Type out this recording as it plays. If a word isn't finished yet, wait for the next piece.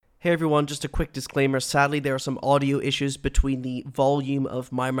Hey everyone, just a quick disclaimer. Sadly, there are some audio issues between the volume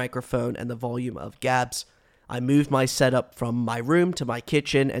of my microphone and the volume of Gab's. I moved my setup from my room to my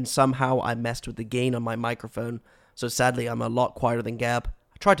kitchen, and somehow I messed with the gain on my microphone. So sadly, I'm a lot quieter than Gab.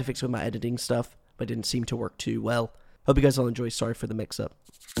 I tried to fix it with my editing stuff, but it didn't seem to work too well. Hope you guys all enjoy. Sorry for the mix-up.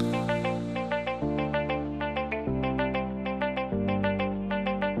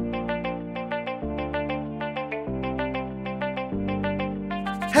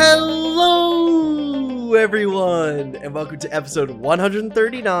 Hello, everyone, and welcome to episode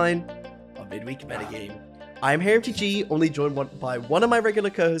 139 of Midweek Metagame. I'm HarryMTG, only joined by one of my regular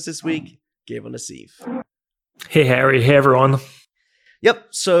co-hosts this week, Gabriel Nassif. Hey, Harry. Hey, everyone. Yep,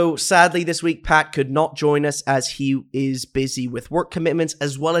 so sadly this week Pat could not join us as he is busy with work commitments,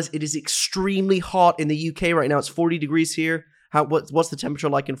 as well as it is extremely hot in the UK right now. It's 40 degrees here. What's the temperature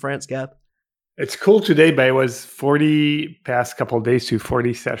like in France, Gab? It's cool today, but it was 40 past couple of days to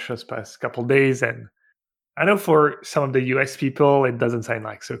 40 Celsius past couple of days. And I know for some of the US people, it doesn't sound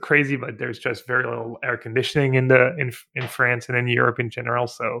like so crazy, but there's just very little air conditioning in France and in Europe in general.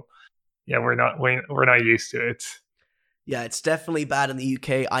 So yeah, we're not used to it. Yeah, it's definitely bad in the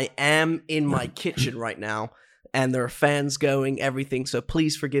UK. I am in my kitchen right now, and there are fans going, everything. So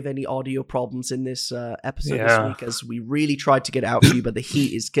please forgive any audio problems in this episode this week, as we really tried to get out to you, but the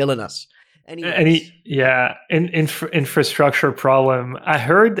heat is killing us. Infrastructure problem. I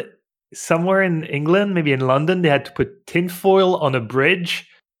heard somewhere in England, maybe in London, they had to put tinfoil on a bridge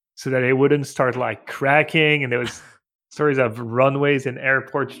so that it wouldn't start like cracking, and there was stories of runways and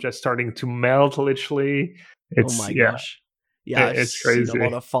airports just starting to melt. Literally, oh my gosh, yeah, it's crazy. A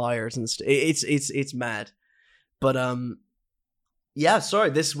lot of fires and it's mad. But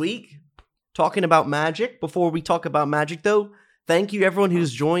this week talking about Magic. Before we talk about Magic, though. Thank you, everyone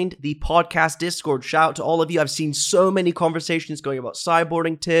who's joined the podcast Discord. Shout out to all of you. I've seen so many conversations going about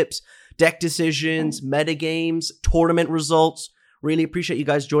sideboarding tips, deck decisions, metagames, tournament results. Really appreciate you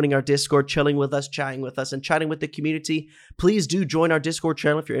guys joining our Discord, chilling with us, chatting with us, and chatting with the community. Please do join our Discord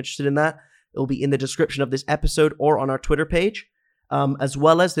channel if you're interested in that. It'll be in the description of this episode or on our Twitter page. As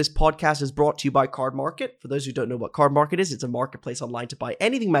well as this podcast is brought to you by Card Market. For those who don't know what Card Market is, it's a marketplace online to buy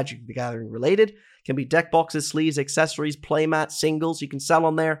anything Magic the Gathering related. It can be deck boxes, sleeves, accessories, playmats, singles. You can sell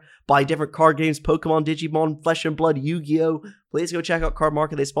on there, buy different card games, Pokemon, Digimon, Flesh and Blood, Yu-Gi-Oh! Please go check out Card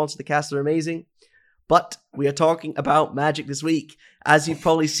Market. They sponsor the cast. They're amazing. But we are talking about Magic this week. As you've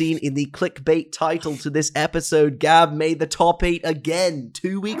probably seen in the clickbait title to this episode, Gab made the top 8 again.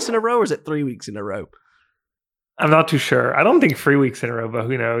 2 weeks in a row, or is it 3 weeks in a row? I'm not too sure. I don't think 3 weeks in a row, but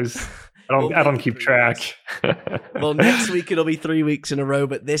who knows? I don't keep track. Well, next week it'll be 3 weeks in a row,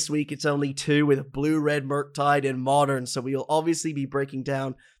 but this week it's only 2 with Blue, Red, Murktide, and Modern. So we'll obviously be breaking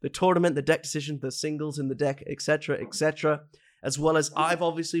down the tournament, the deck decision, the singles in the deck, etc., as well as I've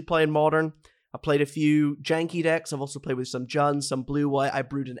obviously played Modern. I played a few janky decks. I've also played with some Juns, some Blue-White. I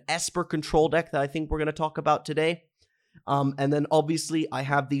brewed an Esper control deck that I think we're going to talk about today. And then obviously I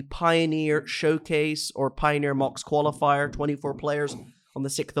have the Pioneer Showcase or Pioneer Mox Qualifier, 24 players on the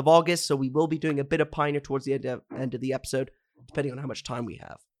 6th of August. So we will be doing a bit of Pioneer towards the end of the episode, depending on how much time we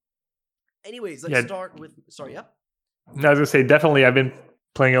have. Anyways, let's start with... Sorry, yeah? No, I was going to say, definitely I've been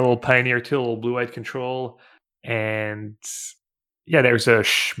playing a little Pioneer too, a little Blue-White control. And yeah, there's a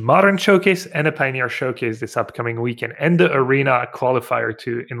Modern Showcase and a Pioneer Showcase this upcoming weekend. And the Arena Qualifier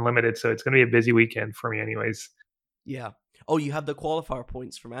too in Limited. So it's going to be a busy weekend for me anyways. Yeah. Oh, you have the qualifier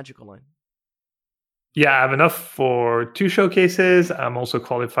points for Magic Online. Yeah, I have enough for 2 showcases. I'm also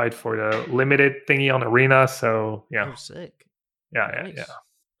qualified for the limited thingy on Arena. So yeah. Oh, sick. Yeah, nice. Yeah.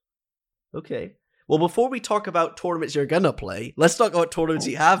 Okay. Well, before we talk about tournaments you're gonna play, let's talk about tournaments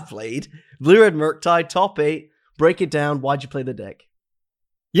you have played. Blue Red Murktide, top 8. Break it down. Why'd you play the deck?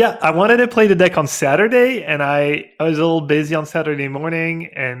 Yeah, I wanted to play the deck on Saturday, and I was a little busy on Saturday morning,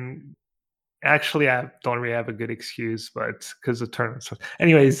 and actually, I don't really have a good excuse, but because of tournaments.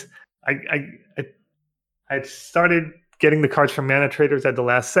 Anyways, I started getting the cards from Mana Traders at the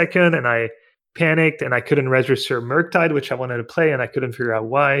last second, and I panicked, and I couldn't register Murktide, which I wanted to play, and I couldn't figure out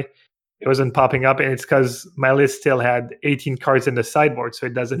why. It wasn't popping up, and it's because my list still had 18 cards in the sideboard, so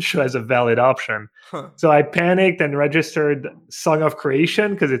it doesn't show as a valid option. So I panicked and registered Song of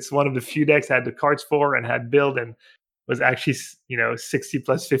Creation, because it's one of the few decks I had the cards for and had build, and was actually 60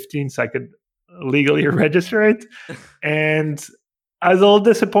 plus 15, so I could legally register it. And I was a little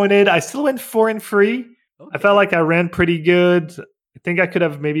disappointed. I still went 4 and 3. Okay. I felt like I ran pretty good. I think I could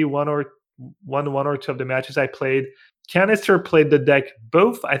have maybe won one or two of the matches I played. Canister played the deck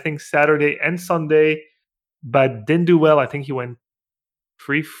both, I think, Saturday and Sunday, but didn't do well. I think he went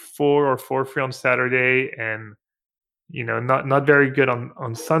 3-4 or 4-3 on Saturday, and not very good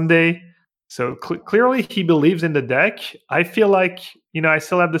on Sunday. So clearly he believes in the deck. I feel like I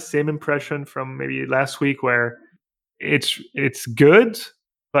still have the same impression from maybe last week where it's good,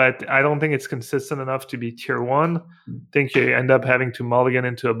 but I don't think it's consistent enough to be tier one. I think you end up having to mulligan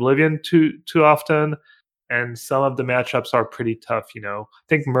into Oblivion too often, and some of the matchups are pretty tough. I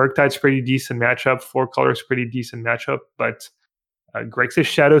think Murktide's pretty decent matchup, Four Color's pretty decent matchup, but Grixis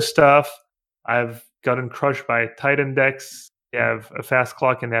Shadow stuff, I've gotten crushed by Titan decks. They have a fast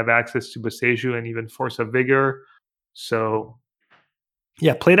clock and they have access to Boseiju and even Force of Vigor. So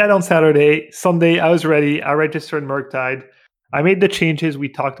yeah, play that on Saturday. Sunday, I was ready. I registered Murktide. I made the changes we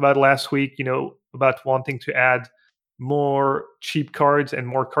talked about last week, about wanting to add more cheap cards and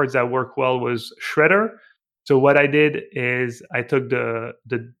more cards that work well was Shredder. So what I did is I took the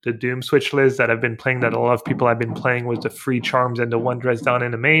Doom switch list that I've been playing, that a lot of people have been playing, was the free charms and the one dress down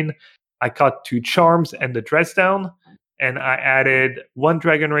in the main. I cut 2 charms and the dress down, and I added 1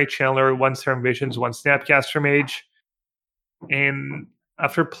 Dragon Ray Channeler, 1 Serum Visions, 1 Snapcaster Mage. And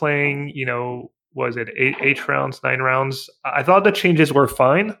after playing, was it 8 rounds, 9 rounds, I thought the changes were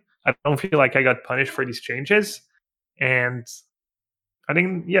fine. I don't feel like I got punished for these changes. And I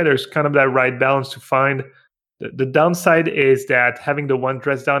think, there's kind of that right balance to find. The downside is that having the 1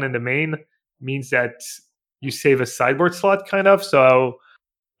 dress down in the main means that you save a sideboard slot, kind of. So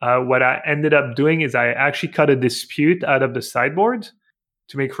what I ended up doing is I actually cut a Dispute out of the sideboard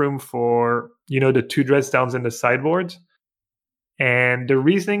to make room for, the 2 dress downs in the sideboard. And the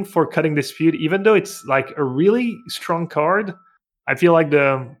reasoning for cutting Dispute, even though it's like a really strong card, I feel like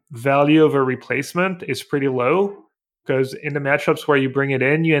the value of a replacement is pretty low, because in the matchups where you bring it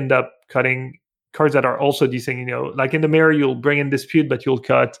in, you end up cutting cards that are also decent. Like in the mirror, you'll bring in Dispute, but you'll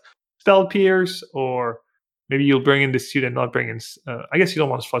cut Spell Pierce, or maybe you'll bring in Dispute and not bring in. I guess you don't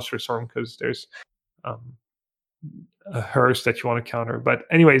want to Fluster Storm because there's a Hearse that you want to counter. But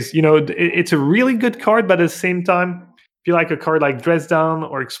anyways, it's a really good card, but at the same time, I feel like a card like Dress Down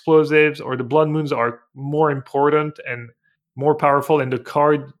or Explosives or the Blood Moons are more important and more powerful, and the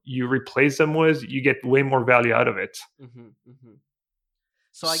card you replace them with, you get way more value out of it. Mm-hmm, mm-hmm.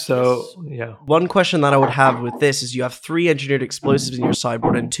 So I guess one question that I would have with this is you have 3 Engineered Explosives in your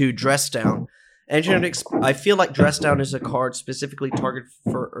sideboard and 2 Dress Down. I feel like Dress Down is a card specifically targeted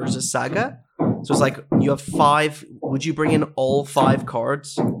for Urza Saga. So it's like you have 5. Would you bring in all 5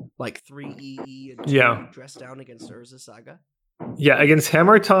 cards? Like 3 EE and 2 Dress Down against Urza Saga? Yeah, against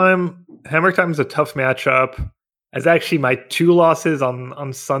Hammer Time. Hammer Time is a tough matchup. As actually my 2 losses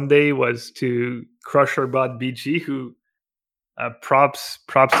on Sunday was to Crusher Bot BG, who props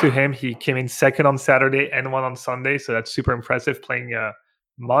to him. He came in second on Saturday and won on Sunday, so that's super impressive. Playing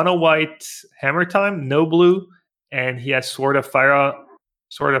mono white Hammer Time, no blue, and he has Sword of Fire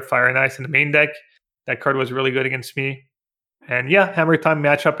and Ice in the main deck. That card was really good against me. And Hammer Time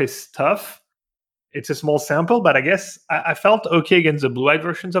matchup is tough. It's a small sample, but I guess I felt okay against the blue-eyed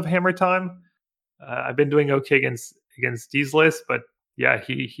versions of Hammer Time. I've been doing okay against these lists, but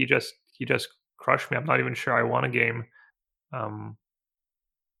he just crushed me. I'm not even sure I won a game.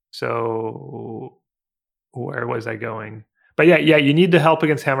 So where was I going? But you need the help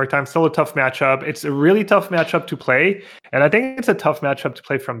against Hammer Time. Still a tough matchup. It's a really tough matchup to play, and I think it's a tough matchup to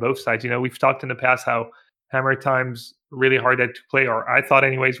play from both sides. We've talked in the past how Hammer Time's really hard to play, or I thought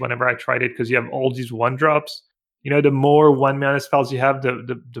anyways, whenever I tried it, because you have all these 1-drops. The more 1-mana spells you have,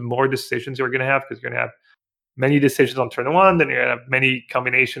 the more decisions you're going to have, because you're going to have many decisions on turn 1, then you're going to have many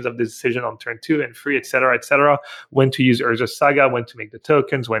combinations of the decision on turn 2 and 3, etc. When to use Urza Saga, when to make the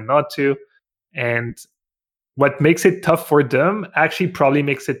tokens, when not to. And what makes it tough for them actually probably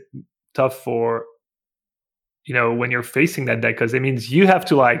makes it tough for, when you're facing that deck, because it means you have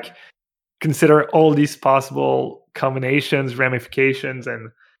to consider all these possible combinations, ramifications,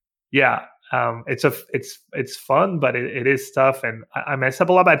 and it's fun, but it is tough, and I mess up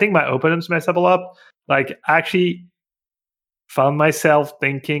a lot. I think my opponents mess up a lot. Actually found myself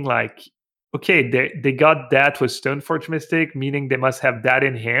thinking okay, they got that with Stoneforge Mystic, meaning they must have that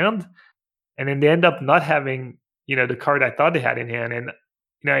in hand, and then they end up not having the card I thought they had in hand, and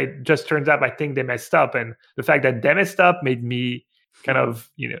it just turns out I think they messed up, and the fact that they messed up made me kind of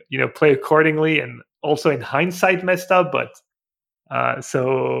play accordingly, and also in hindsight messed up, but I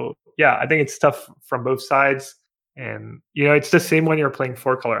think it's tough from both sides. And it's the same when you're playing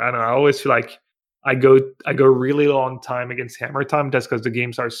 4-color. I don't know, I always feel like I go really long time against Hammer Time, just because the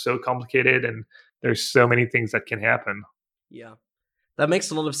games are so complicated and there's so many things that can happen. Yeah, that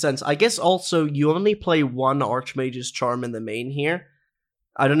makes a lot of sense. I guess also you only play 1 Archmage's Charm in the main here.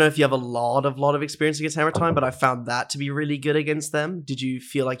 I don't know if you have a lot of experience against Hammer Time, but I found that to be really good against them. Did you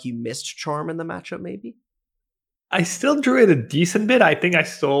feel like you missed Charm in the matchup, maybe? I still drew it a decent bit. I think I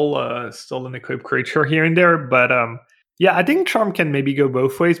stole an equipped creature here and there, but yeah, I think charm can maybe go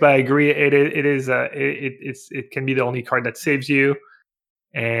both ways. But I agree, it can be the only card that saves you,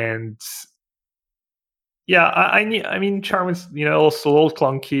 and yeah, I mean charm is also a little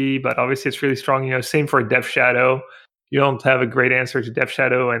clunky, but obviously it's really strong. Same for Death Shadow. You don't have a great answer to Death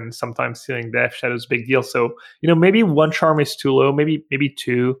Shadow, and sometimes stealing Death Shadow is a big deal. So maybe one charm is too low. Maybe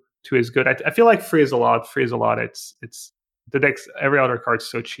two. Two is good. I feel like free is a lot. Free is a lot. It's the deck's every other card's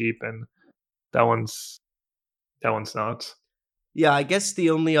so cheap, and that one's not. Yeah, I guess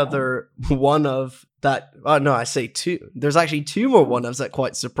the only other one of that. Oh no, I say two. There's actually two more one ofs that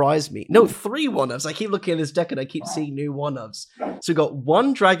quite surprised me. No, three one ofs. I keep looking at this deck and I keep seeing new one ofs. So we got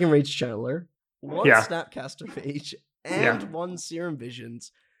one Dragon Rage Channeler, one Snapcaster Phage, and one Serum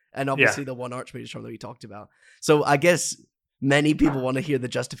Visions, and obviously the one Archmage Charm that we talked about. So I guess many people want to hear the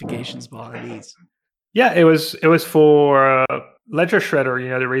justifications behind these. Yeah, it was for Ledger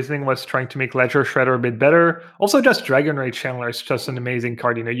Shredder. The reasoning was trying to make Ledger Shredder a bit better. Also, just Dragon Rage Channeler is just an amazing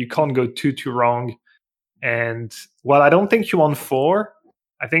card. You can't go too wrong. And while I don't think you want 4,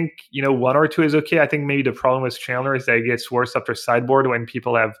 I think 1 or 2 is okay. I think maybe the problem with Channeler is that it gets worse after sideboard when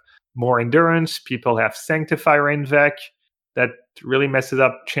people have more endurance, people have Sanctifier in Vec. That really messes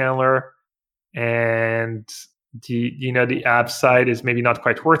up Channeler, and the app side is maybe not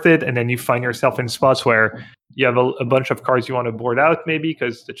quite worth it, and then you find yourself in spots where you have a bunch of cards you want to board out maybe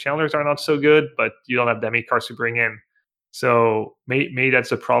because the channelers are not so good, but you don't have that many cards to bring in. So maybe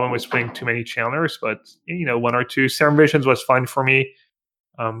that's the problem with playing too many channelers, but 1 or 2. Serum Visions was fine for me.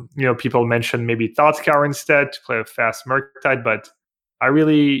 People mentioned maybe Thoughtscour instead to play a fast Murktide, but I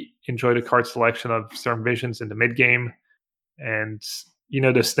really enjoy the card selection of Serum Visions in the mid game. And the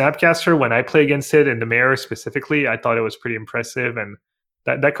Snapcaster, when I play against it in the Mirror specifically, I thought it was pretty impressive. And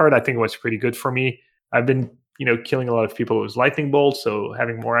that card, I think, was pretty good for me. I've been, killing a lot of people with Lightning Bolt, so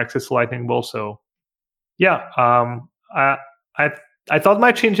having more access to Lightning Bolt. So, yeah, I thought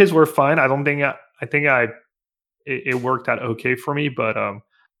my changes were fine. It worked out okay for me, but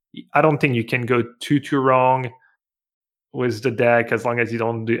I don't think you can go too wrong with the deck as long as you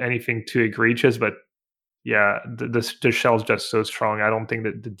don't do anything too egregious. But yeah, the shell's just so strong. I don't think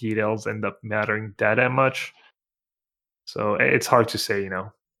that the details end up mattering that much. So it's hard to say,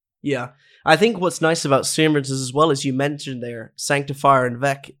 Yeah. I think what's nice about Serum Visions as well, as you mentioned there, Sanctifier and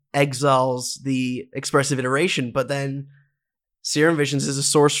Vec exiles the expressive iteration, but then Serum Visions is a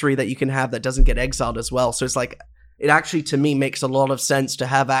sorcery that you can have that doesn't get exiled as well. So it's like, it actually, to me, makes a lot of sense to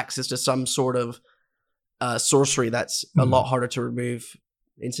have access to some sort of sorcery that's a lot harder to remove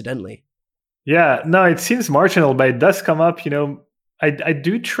incidentally. Yeah, no, it seems marginal, but it does come up. I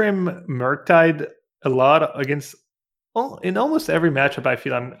do trim Murktide a lot against. In almost every matchup, I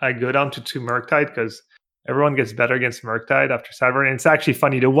feel I go down to 2 Murktide because everyone gets better against Murktide after Cyber. And it's actually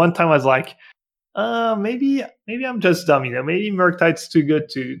funny. The one time I was like, maybe I'm just dumb. Maybe Murktide's too good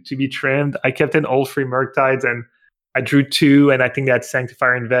to be trimmed. I kept in all 3 Murktides and I drew 2, and I think that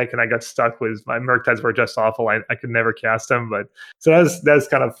Sanctifier and Vec, and I got stuck with my Murktides were just awful. I could never cast them, but so that's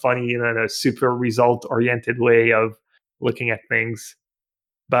kind of funny, in a super result oriented way of looking at things.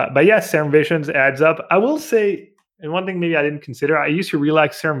 But yeah, Serum Visions adds up. I will say, and one thing maybe I didn't consider, I used to really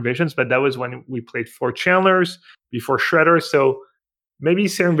like Serum Visions, but that was when we played 4 Channelers before Shredder. So maybe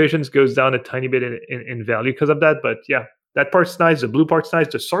Serum Visions goes down a tiny bit in value because of that. But yeah, that part's nice. The blue part's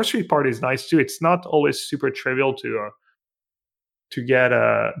nice. The sorcery part is nice too. It's not always super trivial to get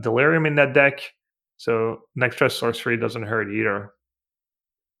Delirium in that deck. So an extra sorcery doesn't hurt either.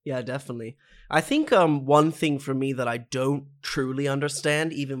 Yeah, definitely. I think one thing for me that I don't truly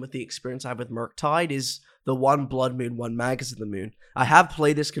understand, even with the experience I have with Murktide, is the 1 Blood Moon, 1 Magus of the Moon. I have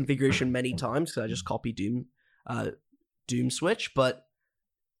played this configuration many times because I just copy Doom Switch, but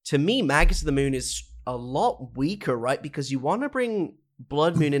to me, Magus of the Moon is a lot weaker, right? Because you want to bring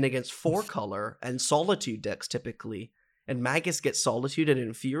Blood Moon in against 4-color and Solitude decks typically, and Magus gets Solitude and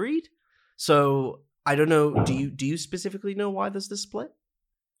Infuriate. So I don't know. Do you specifically know why there's this split?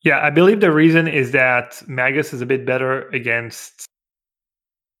 Yeah, I believe the reason is that Magus is a bit better against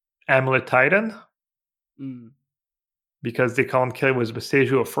Amulet Titan because they can't kill with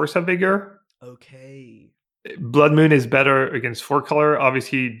Boseiju or Force of Vigor. Okay. Blood Moon is better against 4-color.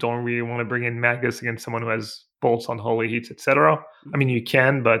 Obviously, you don't really want to bring in Magus against someone who has bolts on Holy Heats, etc. I mean, you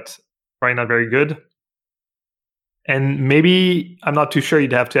can, but probably not very good. And maybe, I'm not too sure,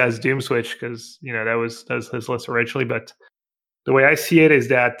 you'd have to ask Doom Switch because, that was his list originally. But the way I see it is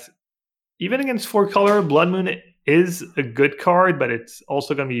that even against 4-color, Blood Moon is a good card, but it's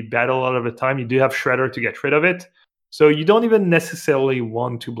also going to be bad a lot of the time. You do have Shredder to get rid of it. So you don't even necessarily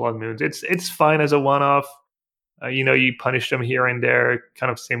want 2 Blood Moons. It's fine as a one-off. You punish them here and there,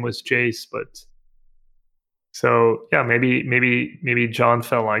 kind of same with Jace, but so yeah, maybe John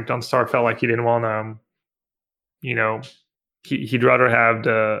Star felt like he didn't want he'd rather have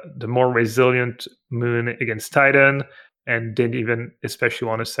the more resilient moon against Titan, and didn't even especially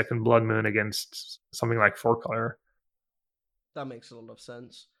want a second blood moon against something like Four Color. That makes a lot of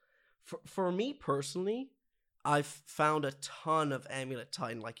sense. For me personally, I've found a ton of Amulet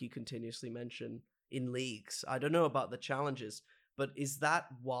Titan, like you continuously mention, in leagues. I don't know about the challenges, but is that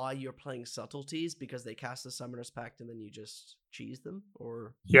why you're playing Subtleties? Because they cast the Summoner's Pact and then you just cheese them?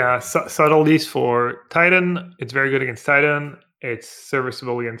 Or yeah, Subtleties for Titan. It's very good against Titan. It's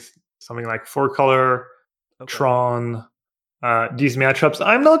serviceable against something like Four Color, Tron. These matchups,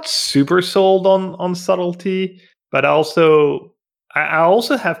 I'm not super sold on Subtlety, but I also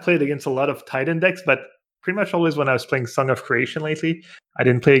have played against a lot of Titan decks, but pretty much always when I was playing Song of Creation lately, I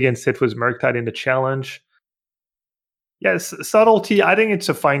didn't play against it with Murktide in the challenge. Yes, Subtlety, I think it's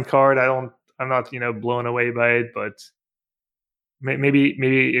a fine card. I'm not blown away by it, but maybe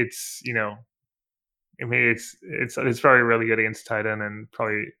it's it's very really good against Titan, and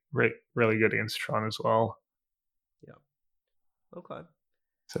probably really good against Tron as well. Yeah. Okay.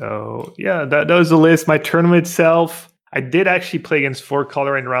 So yeah, that was the list. My tournament itself, I did actually play against Four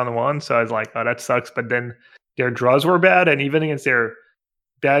Color in round 1, so I was like, oh, that sucks. But then their draws were bad, and even against their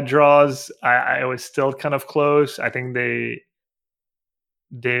bad draws, I was still kind of close. I think they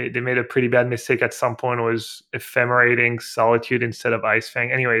made a pretty bad mistake at some point, was ephemerating Solitude instead of Ice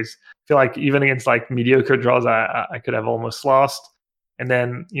Fang. Anyways, I feel like even against like mediocre draws, I could have almost lost. And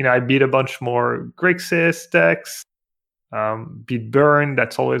then I beat a bunch more Grixis decks. Beat Burn,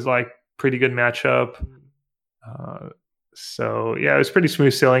 that's always like pretty good matchup. So yeah, it was pretty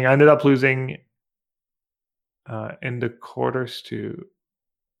smooth sailing. I ended up losing in the quarters to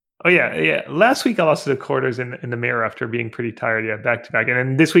last week I lost to the quarters in the mirror after being pretty tired, back to back. And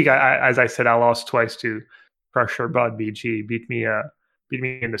then this week, as I said, I lost twice to Pressure Bot BG. Beat me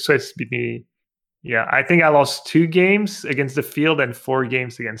in the Swiss, beat me. Yeah, I think I lost 2 games against the field and 4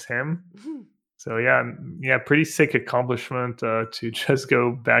 games against him. So yeah, pretty sick accomplishment to just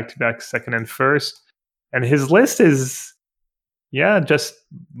go back to back second and first. And his list is just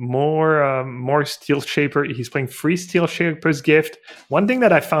more Steel Shaper. He's playing 3 Steel Shaper's Gift. One thing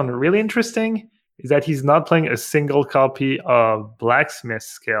that I found really interesting is that he's not playing a single copy of Blacksmith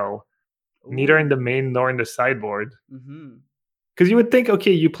Skill, neither in the main nor in the sideboard. Because you would think,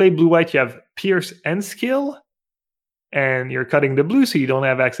 okay, you play blue-white, you have Pierce and Skill, and you're cutting the blue, so you don't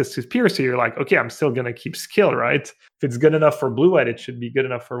have access to Pierce. So you're like, okay, I'm still going to keep Skill, right? If it's good enough for blue-white, it should be good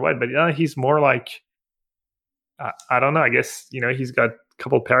enough for white. But he's more like, I don't know. I guess, he's got a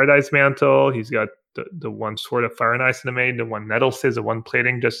couple Paradise Mantle. He's got the one Sword of Fire and Ice in the main, the one Nettle Sizz, the one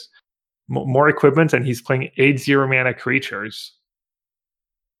Plating, just more equipment. And he's playing 8 0-mana creatures.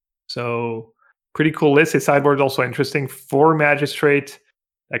 So pretty cool list. His sideboard is also interesting. 4 Magistrate.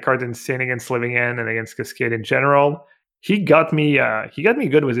 That card's insane against Living End and against Cascade in general. He got me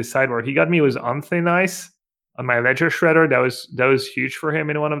good with his sideboard. He got me with Unthin Ice on my Ledger Shredder. That was huge for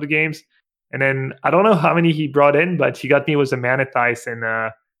him in one of the games. And then I don't know how many he brought in, but he got me with a Manat Ice, and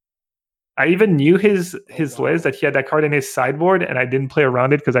I even knew his list, that he had that card in his sideboard, and I didn't play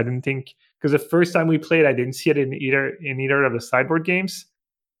around it because the first time we played, I didn't see it in either of the sideboard games.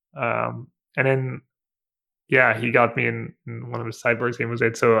 And then he got me in one of the sideboard games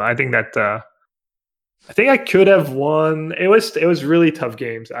with it. So I think that I could have won. It was really tough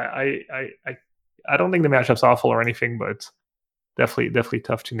games. I don't think the matchup's awful or anything, but definitely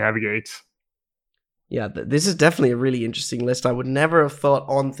tough to navigate. Yeah, this is definitely a really interesting list. I would never have thought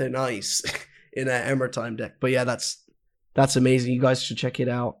On Thin Ice in an Ember Time deck. But yeah, that's amazing. You guys should check it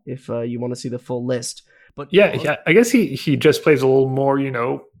out if you want to see the full list. But yeah, I guess he just plays a little more,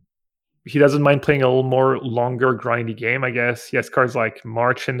 he doesn't mind playing a little more longer, grindy game, I guess. He has cards like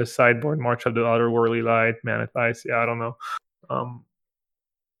March in the sideboard, March of the Otherworldly Light, Manat Ice. Yeah, I don't know.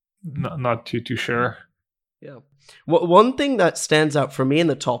 Not too sure. Yeah. One thing that stands out for me in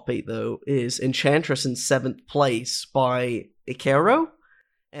the top 8, though, is Enchantress in 7th place by Ikero.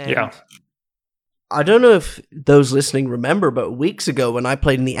 And I don't know if those listening remember, but weeks ago when I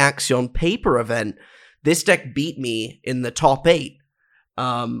played in the Axion Paper event, this deck beat me in the top 8.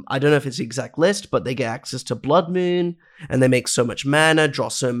 I don't know if it's the exact list, but they get access to Blood Moon, and they make so much mana, draw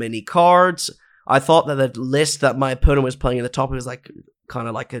so many cards. I thought that the list that my opponent was playing in the top was kind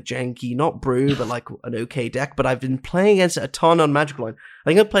of like a janky, not brew, but like an okay deck. But I've been playing against it a ton on Magic Line. I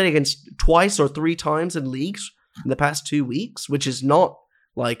think I've played against 2 or 3 times in leagues in the past 2 weeks, which is not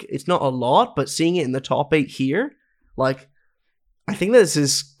it's not a lot, but seeing it in the top 8 here, I think this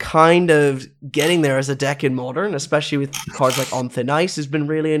is kind of getting there as a deck in Modern, especially with cards like On Thin Ice has been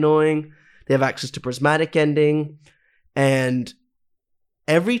really annoying. They have access to Prismatic Ending, and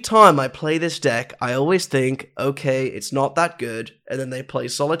every time I play this deck, I always think, okay, it's not that good, and then they play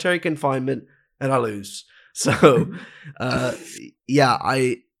Solitary Confinement, and I lose. So, yeah,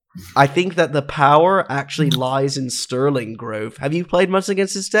 I think that the power actually lies in Sterling Grove. Have you played much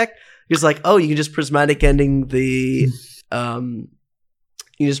against this deck? It's like, oh, you can just Prismatic Ending the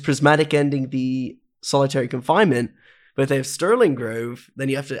Solitary Confinement. But if they have Sterling Grove, then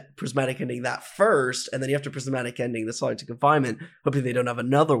you have to Prismatic Ending that first, and then you have to Prismatic Ending the Solitary Confinement, hoping they don't have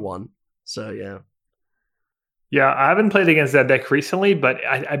another one. So, yeah. Yeah, I haven't played against that deck recently, but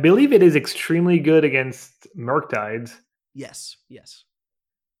I believe it is extremely good against Murktide. Yes.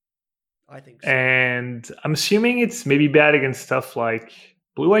 I think so. And I'm assuming it's maybe bad against stuff like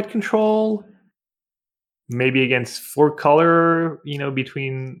Blue-White Control, maybe against 4-color,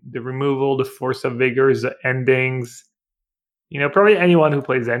 between the removal, the Force of Vigors, the endings. Probably anyone who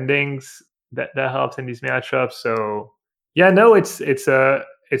plays endings, that helps in these matchups. So yeah, no, it's a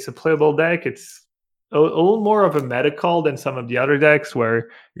playable deck. It's a little more of a meta call than some of the other decks where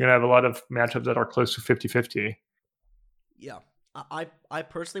you're gonna have a lot of matchups that are close to 50-50. Yeah. I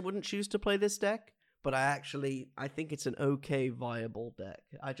personally wouldn't choose to play this deck, but I think it's an okay viable deck.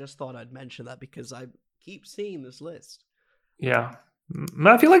 I just thought I'd mention that because I keep seeing this list. Yeah.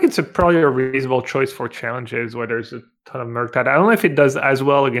 I feel like it's probably a reasonable choice for challenges where there's a ton of Murktide. I don't know if it does as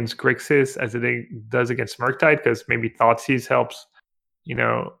well against Grixis as it does against Murktide, because maybe Thoughtseize helps.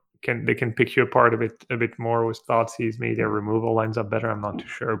 They can pick you apart a bit more with Thoughtseize. Maybe their removal lines up better. I'm not too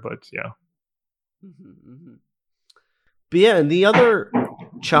sure, but yeah. But yeah, and the other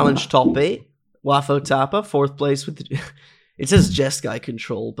challenge top 8, Wafo Tapa, 4th place with it says Jeskai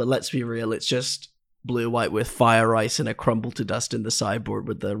control, but let's be real, it's just blue-white with Fire Ice and a Crumble to Dust in the sideboard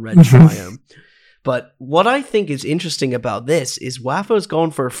with the red Triome. But what I think is interesting about this is Wafo's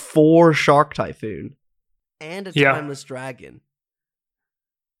gone for 4 Shark Typhoon and a Timeless Dragon.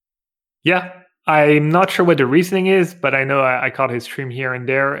 Yeah, I'm not sure what the reasoning is, but I know I caught his stream here and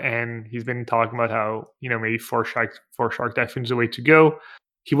there, and he's been talking about how, maybe 4 Shark Typhoon's the way to go.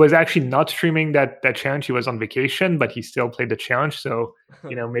 He was actually not streaming that challenge. He was on vacation, but he still played the challenge. So,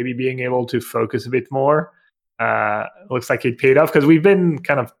 maybe being able to focus a bit more looks like it paid off, because we've been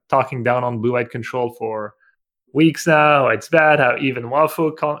kind of talking down on blue-white control for weeks now. It's bad how even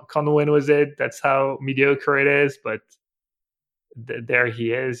Wafo can't win with it. That's how mediocre it is. But there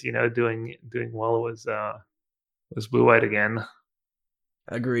he is, doing well was blue-white again.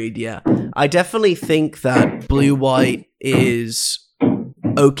 Agreed, yeah. I definitely think that blue-white is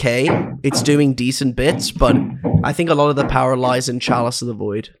okay. It's doing decent bits, but I think a lot of the power lies in Chalice of the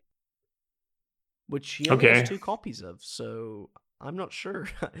Void, which he only has 2 copies of, so I'm not sure.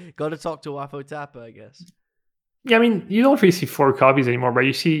 Got to talk to Wafo Tapa, I guess. Yeah, I mean, you don't really see 4 copies anymore, but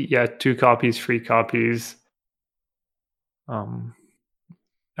you see, 2 copies, 3 copies. I'm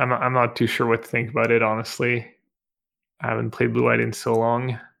not too sure what to think about it, honestly. I haven't played blue-white in so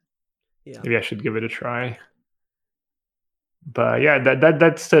long. Yeah. Maybe I should give it a try. But yeah,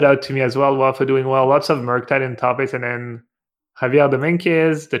 that stood out to me as well. Wafo doing well. Lots of Murktide in top 8, and then Javier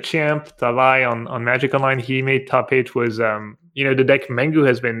Dominguez, the champ, Tavai on Magic Online, he made top 8. Was the deck Mengu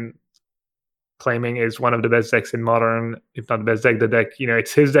has been claiming is one of the best decks in Modern, if not the best deck. The deck,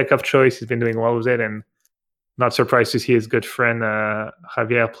 it's his deck of choice. He's been doing well with it, and not surprised to see his good friend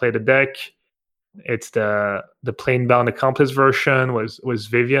Javier play the deck. It's the Planebound Accomplice version was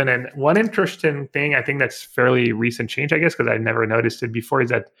Vivian. And one interesting thing, I think that's fairly recent change, I guess, because I never noticed it before, is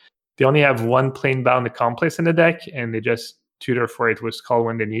that they only have one Planebound Accomplice in the deck, and they just tutor for it with Skull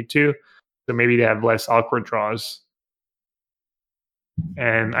when they need to. So maybe they have less awkward draws.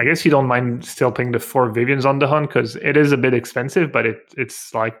 And I guess you don't mind still playing the 4 Vivians on the hunt, because it is a bit expensive, but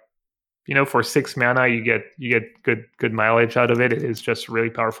it's like, for 6 mana, you get good mileage out of it. It is just a really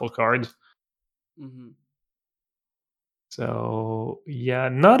powerful card. Mm-hmm. So yeah,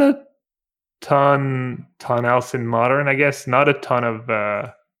 not a ton else in Modern, I guess. Not a ton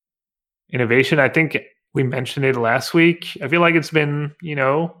of innovation. I think we mentioned it last week. I feel like it's been,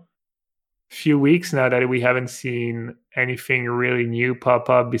 few weeks now that we haven't seen anything really new pop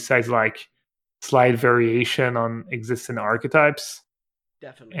up besides like slight variation on existing archetypes.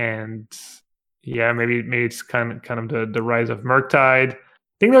 Definitely. And yeah, maybe it's kind of the rise of Murktide. I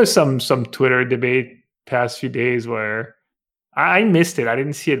think there was some Twitter debate past few days where I missed it. I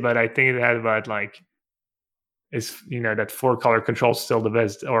didn't see it, but I think it had about like, is that 4-color control still the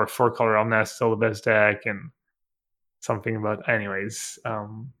best, or 4-color Omnath still the best deck, and something about anyways.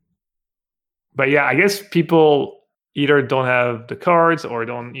 But yeah, I guess people either don't have the cards or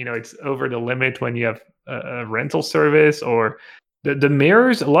don't, it's over the limit when you have a rental service, or the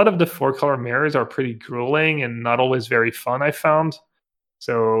mirrors. A lot of the 4-color mirrors are pretty grueling and not always very fun, I found.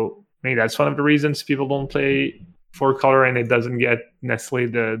 So maybe that's one of the reasons people don't play 4-color, and it doesn't get necessarily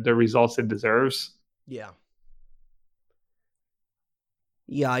the results it deserves. Yeah.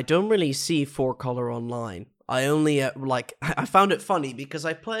 Yeah, I don't really see 4-color online. I only, I found it funny because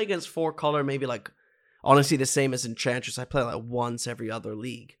I play against 4-color maybe honestly the same as Enchantress. I play once every other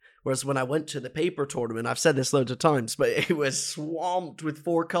league. Whereas when I went to the paper tournament, I've said this loads of times, but it was swamped with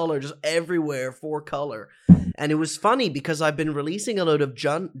 4-color, just everywhere 4-color. And it was funny because I've been releasing a load of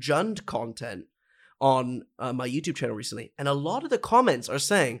Jund content on my YouTube channel recently. And a lot of the comments are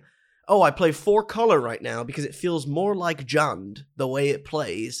saying, oh, I play 4-color right now because it feels more like Jund, the way it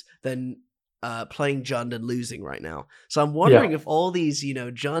plays, than playing Jund and losing right now. So I'm wondering if all these,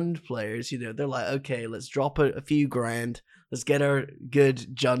 Jund players, they're like, okay, let's drop a few grand. Let's get our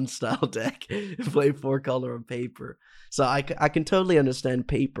good Jund style deck and play 4-color on paper. So I can totally understand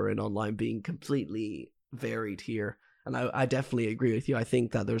paper and online being completely varied here. And I definitely agree with you. I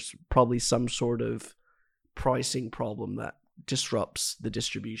think that there's probably some sort of pricing problem that disrupts the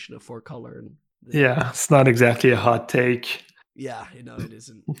distribution of 4-color. And yeah, it's not exactly a hot take. Yeah, it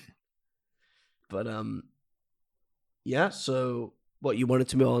isn't. But yeah. So, what, you wanted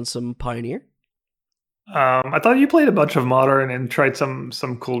to move on some Pioneer? I thought you played a bunch of Modern and tried some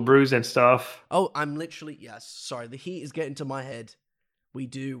cool brews and stuff. Oh, I'm literally, yes. Sorry, the heat is getting to my head. We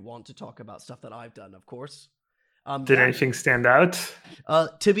do want to talk about stuff that I've done, of course. Did anything stand out?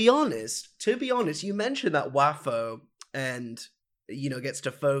 To be honest, you mentioned that Wafo and gets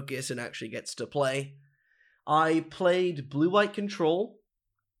to focus and actually gets to play. I played Blue-White Control.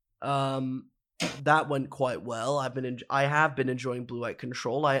 That went quite well. I have been enjoying Blue-White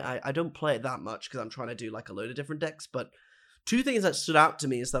Control. I don't play it that much because I'm trying to do a load of different decks. But two things that stood out to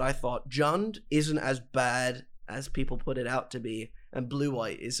me is that I thought Jund isn't as bad as people put it out to be, and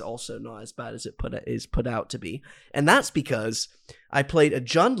Blue-White is also not as bad as it is put out to be. And that's because I played a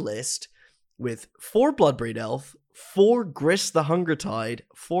Jund list with 4 Bloodbraid Elf, 4 Grist the Hunger Tide,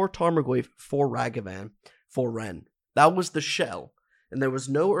 4 Tarmogoyf, 4 Ragavan, 4 Ren. That was the shell. And there was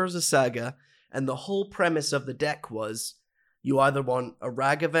no Urza Saga, and the whole premise of the deck was you either want a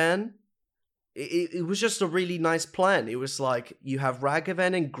Ragavan. It was just a really nice plan. It was like you have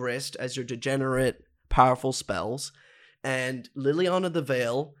Ragavan and Grist as your degenerate, powerful spells, and Liliana the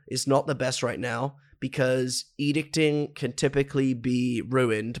Veil is not the best right now because Edicting can typically be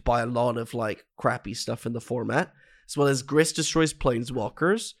ruined by a lot of crappy stuff in the format, as well as Grist destroys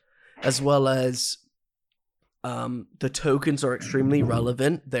Planeswalkers, as well as the tokens are extremely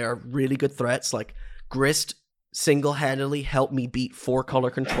relevant. They are really good threats. Grist single-handedly helped me beat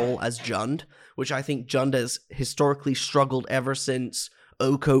 4-color control as Jund, which I think Jund has historically struggled ever since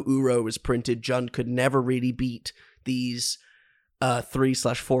Oko Uro was printed. Jund could never really beat these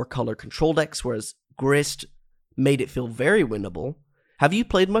 3/4-color control decks, whereas Grist made it feel very winnable. Have you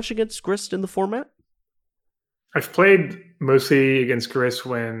played much against Grist in the format? I've played mostly against Grist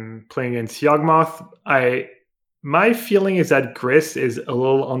when playing against Yawgmoth. My feeling is that Grist is a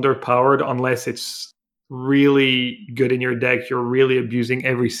little underpowered unless it's really good in your deck. You're really abusing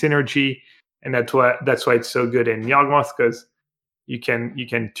every synergy, and that's why it's so good in Yawgmoth, because you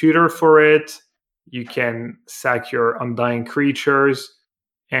can tutor for it, you can sack your Undying Creatures,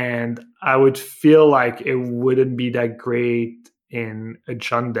 and I would feel like it wouldn't be that great in a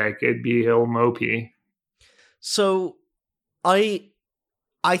Jund deck. It'd be a little mopey. So, I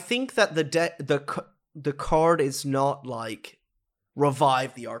think that the card is not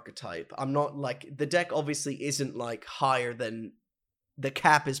revive the archetype. I'm not the deck obviously isn't higher than the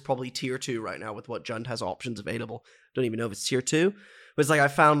cap is probably tier 2 right now with what Jund has options available. Don't even know if it's tier 2. But it's I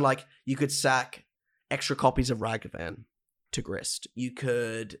found you could sack extra copies of Ragavan to Grist. You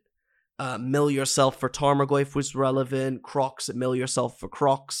could mill yourself for Tarmogoyf was relevant. Crocs, mill yourself for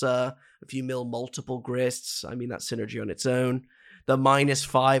Croxa. If you mill multiple Grists, that's synergy on its own. The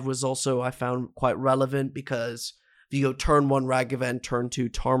 -5 was also, I found, quite relevant because if you go turn 1 Ragavan, turn 2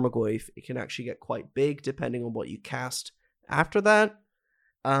 Tarmogoyf, it can actually get quite big depending on what you cast after that.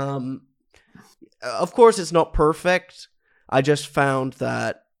 Of course, it's not perfect. I just found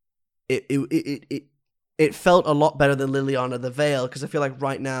that it felt a lot better than Liliana the Veil, because I feel like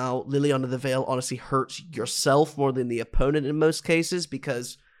right now, Liliana the Veil honestly hurts yourself more than the opponent in most cases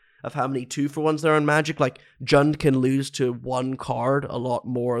because of how many 2-for-1s there are in Magic. Jund can lose to 1 card a lot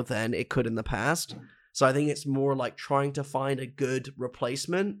more than it could in the past. So I think it's more trying to find a good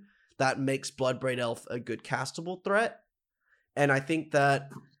replacement that makes Bloodbraid Elf a good castable threat. And I think that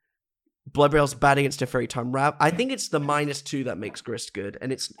Blood Braid's bad against a Fairy Time Wrap. I think it's the -2 that makes Grist good,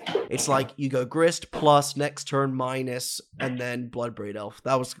 and it's like you go Grist plus next turn minus, and then Blood Braid Elf.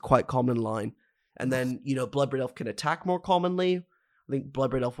 That was a quite common line, and then Blood Braid Elf can attack more commonly. I think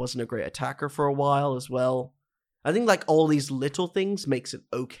Blood Braid Elf wasn't a great attacker for a while as well. I think like all these little things makes it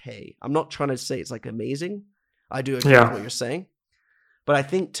okay. I'm not trying to say it's like amazing. I do agree with what you're saying. But I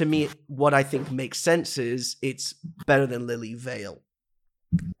think to me, what I think makes sense is it's better than Lily Vale.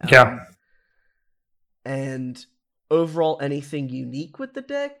 And overall, anything unique with the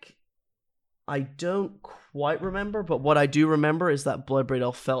deck, I don't quite remember. But what I do remember is that Blood Braid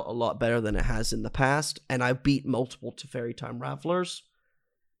Elf felt a lot better than it has in the past. And I beat multiple Teferi Time Ravelers.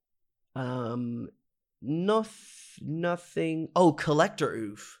 Nothing. Oh, Collector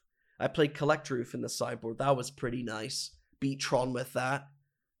Oof. I played Collector Oof in the sideboard. That was pretty nice. Beat Tron with that.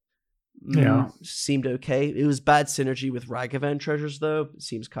 Seemed okay. It was bad synergy with Ragavan Treasures, though. It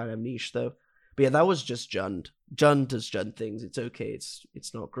seems kind of niche, though. But yeah, that was just Jund. Jund does Jund things. It's okay.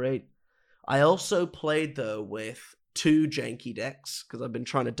 It's not great. I also played, though, with 2 janky decks, because I've been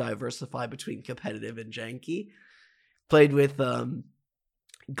trying to diversify between competitive and janky. Played with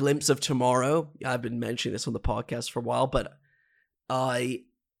Glimpse of Tomorrow. I've been mentioning this on the podcast for a while, but I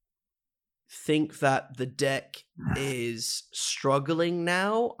think that the deck is struggling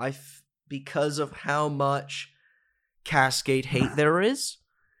now because of how much Cascade hate there is.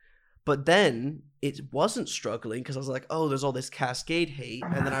 But then it wasn't struggling because I was like, oh, there's all this Cascade hate.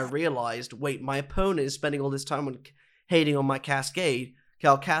 And then I realized, wait, my opponent is spending all this time on hating on my Cascade. Okay,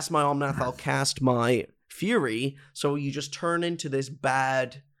 I'll cast my Omnath, I'll cast my Fury. So you just turn into this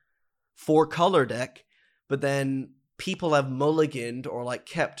bad 4-color deck. But then people have mulliganed or like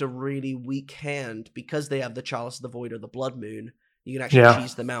kept a really weak hand because they have the Chalice of the Void or the Blood Moon. You can actually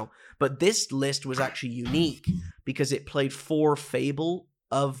cheese them out. But this list was actually unique because it played 4 Fable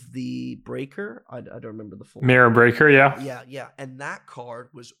of the Breaker. I don't remember the full Mirror Breaker, Yeah. And that card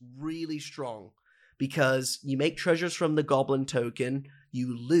was really strong because you make treasures from the Goblin token,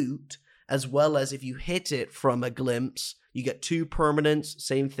 you loot, as well as if you hit it from a Glimpse, you get 2 permanents.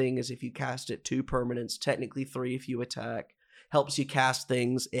 Same thing as if you cast it, 2 permanents, technically 3 if you attack. Helps you cast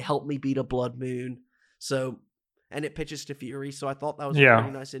things. It helped me beat a Blood Moon. And it pitches to Fury, so I thought that was a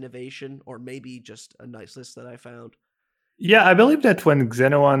pretty nice innovation, or maybe just a nice list that I found. Yeah, I believe that when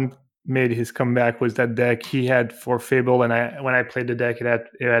Xenon made his comeback was that deck, he had 4 Fable, and when I played the deck, it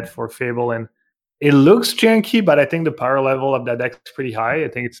had 4 Fable, and it looks janky, but I think the power level of that deck is pretty high. I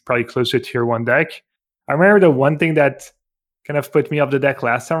think it's probably closer to tier 1 deck. I remember the one thing that kind of put me off the deck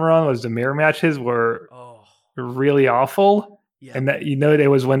last time around was the mirror matches were really awful. Yeah. And that, it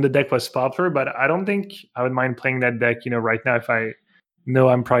was when the deck was popular, but I don't think I would mind playing that deck, right now if I know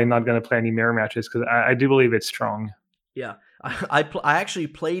I'm probably not going to play any mirror matches because I do believe it's strong. Yeah, I actually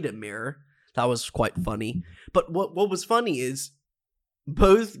played a mirror. That was quite funny. But what was funny is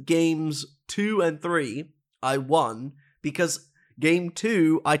both games 2 and 3 I won because game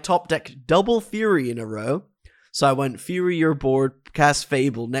 2 I top decked double Fury in a row. So I went Fury your board, cast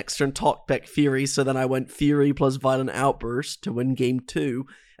Fable, next turn top deck Fury, so then I went Fury plus Violent Outburst to win game 2.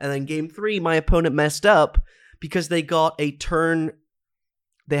 And then game 3 my opponent messed up because they got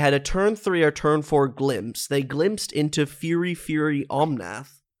they had a turn 3 or turn 4 glimpse. They glimpsed into Fury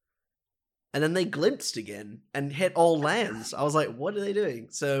Omnath. And then they glimpsed again and hit all lands. I was like, what are they doing?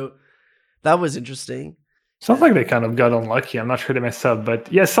 So that was interesting. Sounds like they kind of got unlucky. I'm not sure they messed up.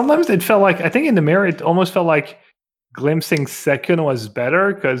 But yeah, sometimes it felt like, I think in the mirror, it almost felt like glimpsing second was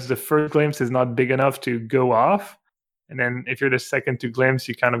better because the first glimpse is not big enough to go off. And then if you're the second to glimpse,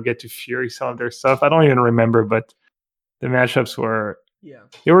 you kind of get to Fury some of their stuff. I don't even remember, but the matchups were... Yeah,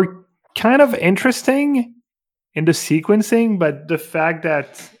 they were kind of interesting in the sequencing, but the fact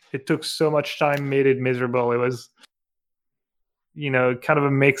that it took so much time made it miserable. It was, kind of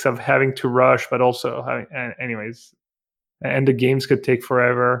a mix of having to rush, but also having, anyways, and the games could take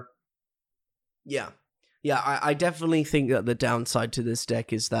forever. Yeah, I definitely think that the downside to this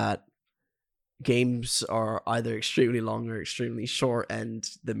deck is that games are either extremely long or extremely short, and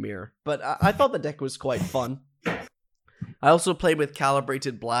the mirror. But I thought the deck was quite fun. I also played with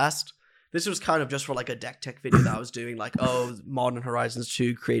Calibrated Blast. This was kind of just for like a deck tech video that I was doing, like, Modern Horizons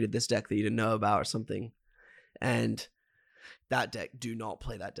 2 created this deck that you didn't know about or something. And that deck, do not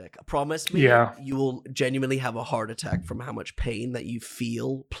play that deck. Promise me you will genuinely have a heart attack from how much pain that you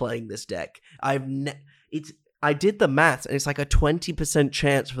feel playing this deck. I did the math, and it's like a 20%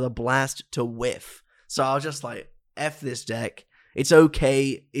 chance for the blast to whiff. So I was just like, F this deck. It's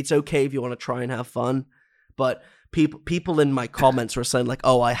okay. It's okay if you want to try and have fun. But people in my comments were saying like,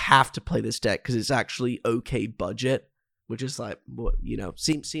 oh, I have to play this deck because it's actually okay budget, which is like, you know,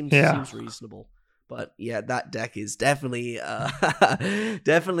 seems reasonable. But yeah, that deck is definitely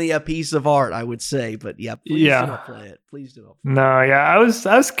definitely a piece of art, I would say. But yeah, please do not play it. Please do not play No, yeah, I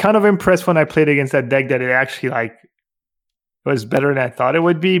was kind of impressed when I played against that deck that it actually like was better than I thought it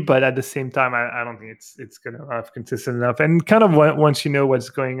would be. But at the same time, I don't think it's gonna have consistent enough. And kind of once you know what's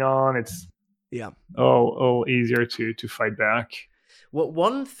going on, it's easier to fight back. Well,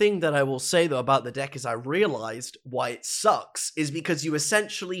 one thing that I will say, though, about the deck is I realized why it sucks is because you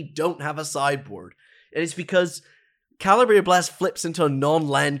essentially don't have a sideboard. And it's because Calibrated Blast flips into a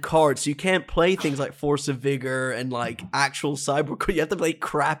non-land card, so you can't play things like Force of Vigor and, like, actual sideboard. You have to play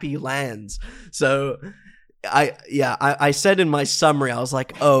crappy lands. So, I said in my summary, I was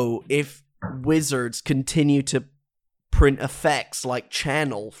like, oh, if Wizards continue to print effects like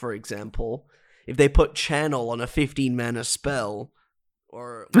Channel, for example, if they put Channel on a 15-mana spell,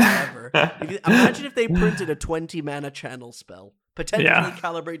 or whatever. Imagine if they printed a 20-mana Channel spell. Potentially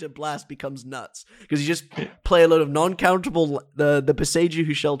Calibrated Blast becomes nuts. Because you just play a load of non-counterable, the Beseiju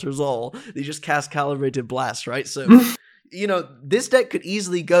who shelters all. They just cast Calibrated Blast, right? So, you know, this deck could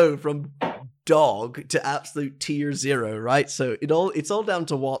easily go from dog to absolute tier 0, right? So it's all down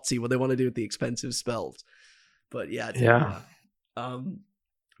to WotC what they want to do with the expensive spells. But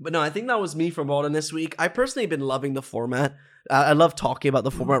but no, I think that was me for Modern this week. I personally have been loving the format. I love talking about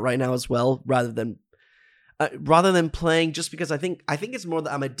the format right now as well, rather than playing. Just because I think it's more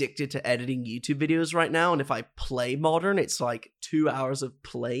that I'm addicted to editing YouTube videos right now, and if I play Modern, it's like 2 hours of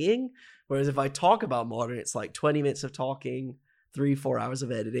playing. Whereas if I talk about Modern, it's like 20 minutes of talking, 3-4 hours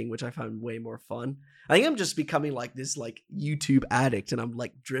of editing, which I find way more fun. I think I'm just becoming like this like YouTube addict, and I'm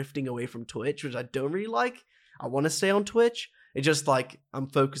like drifting away from Twitch, which I don't really like. I want to stay on Twitch. It's just like I'm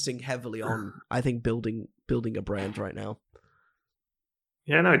focusing heavily on, I think, building a brand right now.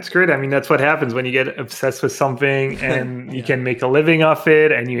 Yeah, no, it's great. I mean, that's what happens when you get obsessed with something and you can make a living off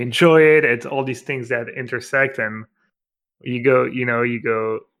it and you enjoy it. It's all these things that intersect, and you go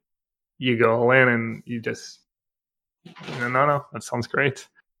all in, and you just no, that sounds great.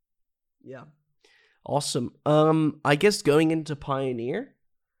 Yeah. Awesome. I guess going into Pioneer,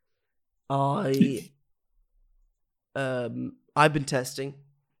 I've been testing.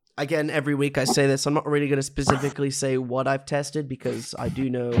 Again, every week I say this. I'm not really going to specifically say what I've tested because I do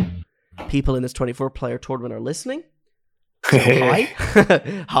know people in this 24-player tournament are listening. So hi.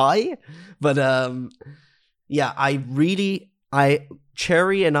 Hi. But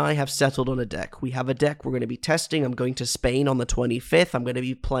Cherry and I have settled on a deck. We have a deck we're going to be testing. I'm going to Spain on the 25th. I'm going to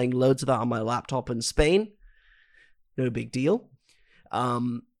be playing loads of that on my laptop in Spain. No big deal.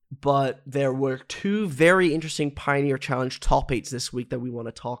 But there were 2 very interesting Pioneer Challenge top 8s this week that we want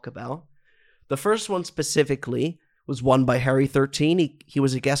to talk about. The first one specifically was won by Harry13. He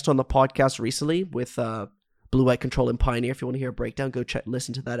was a guest on the podcast recently with Blue White Control and Pioneer. If you want to hear a breakdown, go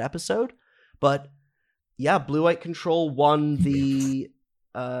listen to that episode. But yeah, Blue White Control won the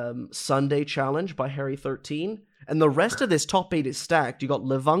Sunday Challenge by Harry13. And the rest of this top 8 is stacked. You got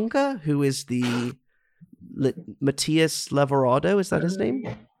Levanga, who is the Matthias Leverado. Is that his name?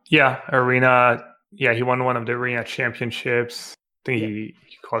 Yeah, Arena. Yeah, he won one of the Arena championships. I think he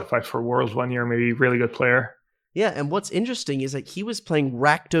qualified for Worlds one year. Maybe really good player. Yeah, and what's interesting is that he was playing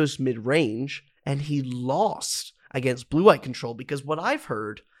Rakdos mid-range, and he lost against Blue White Control, because what I've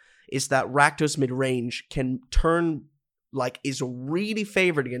heard is that Rakdos mid-range can turn, like, is really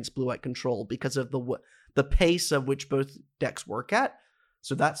favored against Blue White Control because of the pace of which both decks work at.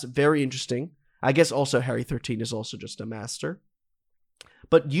 So that's very interesting. I guess also Harry13 is also just a master.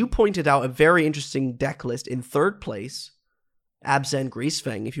 But you pointed out a very interesting deck list in 3rd place, Abzan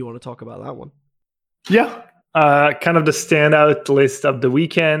Greasefang, if you want to talk about that one. Yeah, kind of the standout list of the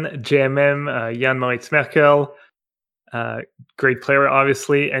weekend. JMM, Jan Moritz Merkel, great player,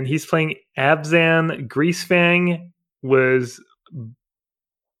 obviously. And he's playing Abzan Greasefang, was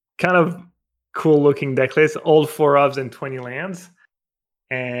kind of cool-looking deck list, all 4 ofs and 20 lands.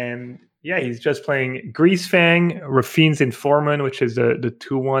 And yeah, he's just playing Greasefang, Rafine's Informant, which is the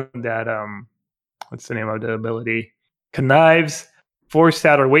 2-1 that, what's the name of the ability? Connives, 4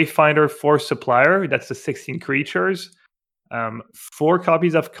 Satyr Wayfinder, 4 Supplier, that's the 16 creatures. 4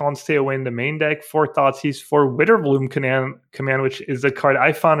 copies of Constay Away in the main deck, 4 Thoughtseize, 4 Witherbloom command, which is a card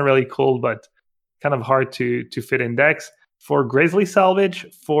I found really cool, but kind of hard to fit in decks. 4 Grizzly Salvage,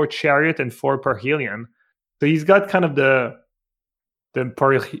 4 Chariot, and 4 Parhelion. So he's got kind of the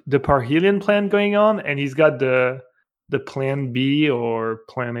Parhelion plan going on, and he's got the plan B or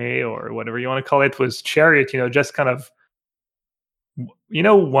plan A or whatever you want to call it was Chariot, just kind of,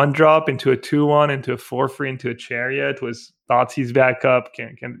 1 drop into a 2/1 into a 4/3 into a Chariot was Thoughtseize backup,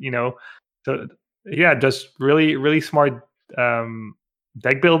 can so yeah, just really, really smart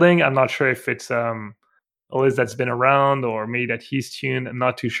deck building. I'm not sure if it's a list that's been around or maybe that he's tuned. I'm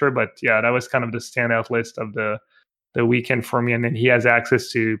not too sure, but yeah, that was kind of the standout list of the weekend for me. And then he has access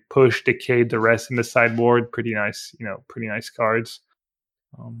to push, decay, the rest in the sideboard. Pretty nice, pretty nice cards.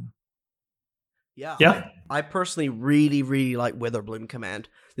 Um, Yeah, yeah, I personally really, really like Witherbloom Command.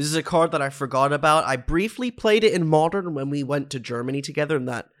 This is a card that I forgot about. I briefly played it in Modern when we went to Germany together in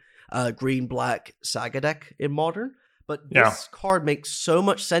that green-black Saga deck in Modern. But yeah. this card makes so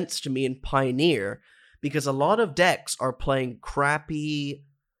much sense to me in Pioneer because a lot of decks are playing crappy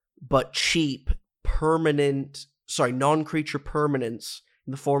but cheap non-creature permanents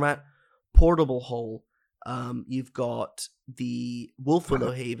in the format. Portable Hull. You've got the Wolf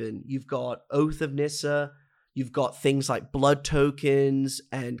Willow Haven. You've got Oath of Nissa. You've got things like blood tokens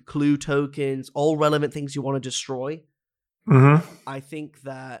and clue tokens, all relevant things you want to destroy. Mm-hmm. I think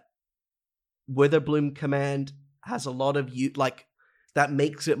that Witherbloom Command has a lot of that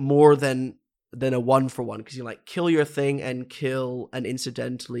makes it more than a 1-for-1 because you kill your thing and kill an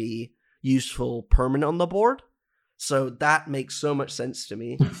incidentally useful permanent on the board. So that makes so much sense to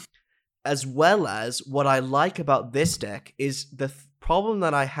me. As well as what I like about this deck is the problem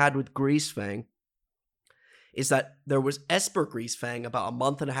that I had with Greasefang is that there was Esper Greasefang about a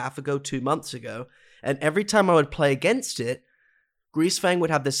month and a half ago, 2 months ago, and every time I would play against it, Greasefang would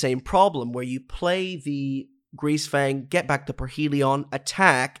have the same problem where you play the Greasefang, get back the Perhelion,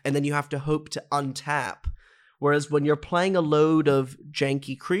 attack, and then you have to hope to untap. Whereas when you're playing a load of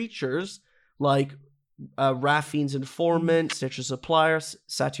janky creatures like Raffine's Informant, Stitcher Supplier,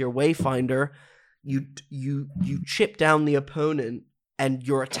 Satyr Wayfinder, you chip down the opponent, and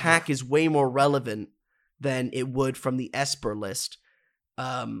your attack is way more relevant than it would from the Esper list.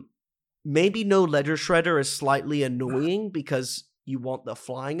 Maybe no Ledger Shredder is slightly annoying because you want the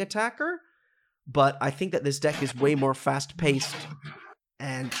flying attacker, but I think that this deck is way more fast-paced,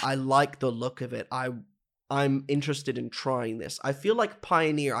 and I like the look of it. I'm interested in trying this. I feel like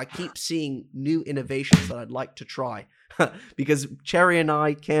Pioneer, I keep seeing new innovations that I'd like to try. Because Cherry and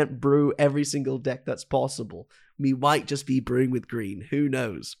I can't brew every single deck that's possible. We might just be brewing with green. Who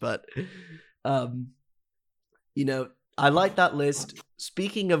knows? But, I like that list.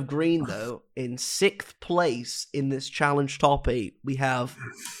 Speaking of green, though, in 6th place in this challenge top 8, we have,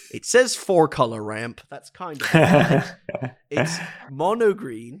 it says 4-color ramp. That's kind of it's mono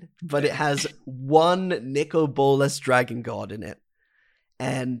green, but it has 1 Nicol Bolas Dragon God in it.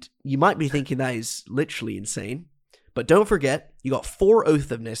 And you might be thinking that is literally insane. But don't forget, you got 4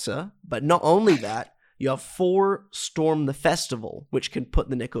 Oath of Nissa, but not only that, you have 4 Storm the Festival, which can put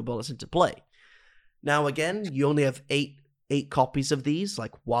the Nicol Bolas into play. Now, again, you only have 8 copies of these.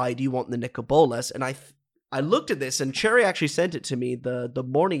 Like, why do you want the Nicol Bolas? And I looked at this, and Cherry actually sent it to me the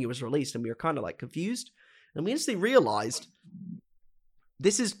morning it was released, and we were kind of confused. And we instantly realized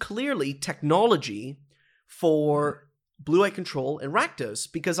this is clearly technology for Blue-White Control and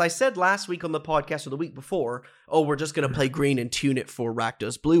Rakdos, because I said last week on the podcast or the week before, we're just going to play green and tune it for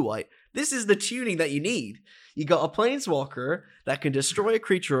Rakdos Blue-White. This is the tuning that you need. You got a Planeswalker that can destroy a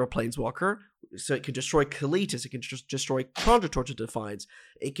creature or a Planeswalker, so it can destroy Kalitas, it can destroy Conjure Torch of Defiance,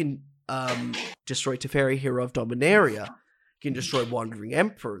 it can destroy Teferi, Hero of Dominaria, it can destroy Wandering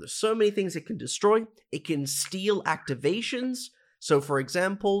Emperor. There's so many things it can destroy. It can steal activations. So, for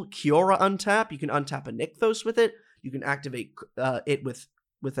example, Kiora untap, you can untap a Nykthos with it. You can activate it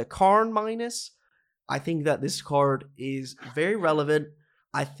with a Karn minus. I think that this card is very relevant.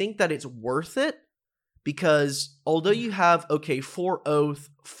 I think that it's worth it because although you have, 4 Oath,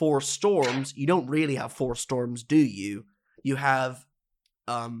 4 Storms, you don't really have 4 Storms, do you? You have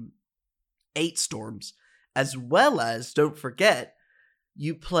 8 Storms. As well as, don't forget,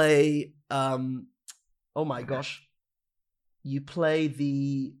 you play, you play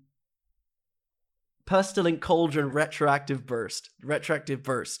the Pestilent Cauldron Retroactive Burst.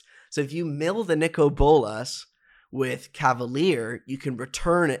 So if you mill the Nicol Bolas with Cavalier, you can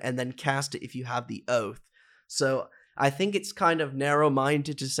return it and then cast it if you have the Oath. So I think it's kind of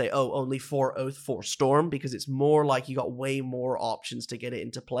narrow-minded to say, only 4 Oath, 4 Storm, because it's more like you got way more options to get it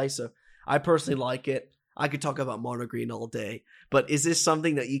into play. So I personally like it. I could talk about mono green all day, but is this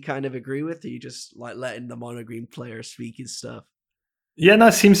something that you kind of agree with, or you just letting the mono green player speak his stuff? Yeah, no,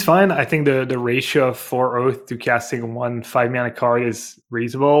 it seems fine. I think the ratio of 4 Oath to casting 1 5-mana card is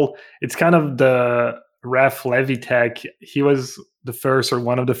reasonable. It's kind of the Ref Levy tech. He was the first or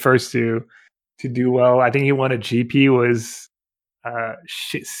one of the first to do well. I think he won a GP was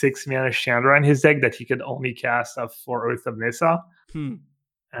 6-mana Chandra in his deck that he could only cast of 4 Oath of Nissa.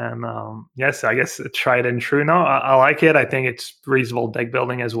 And yes, I guess tried and true. No, I like it. I think it's reasonable deck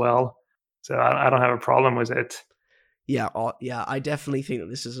building as well. So I don't have a problem with it. Yeah, I definitely think that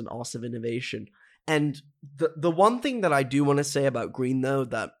this is an awesome innovation. And the one thing that I do want to say about green, though,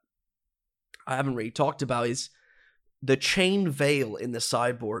 that I haven't really talked about is the Chain Veil in the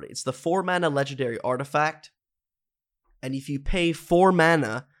sideboard. It's the 4-mana legendary artifact, and if you pay 4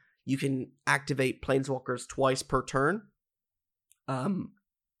 mana, you can activate Planeswalkers twice per turn.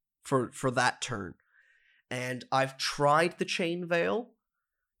 For that turn. And I've tried the Chain Veil,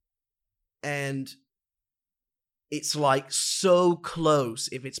 and it's like so close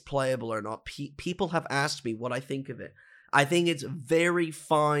if it's playable or not. People have asked me what I think of it. I think it's very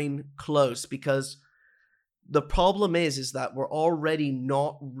fine close, because the problem is that we're already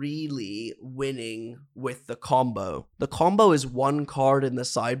not really winning with the combo. The combo is 1 card in the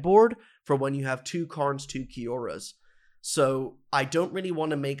sideboard for when you have 2 cards, 2 Kioras. So I don't really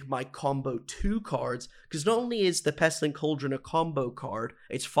want to make my combo 2 cards, because not only is the Pestilent Cauldron a combo card,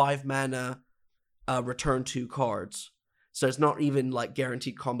 it's 5 mana, return 2 cards. So it's not even like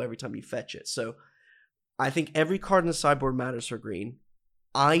guaranteed combo every time you fetch it. So I think every card in the sideboard matters for green.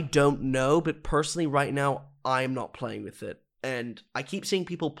 I don't know, but personally right now, I'm not playing with it. And I keep seeing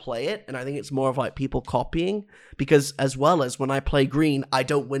people play it, and I think it's more of like people copying, because as well as when I play green, I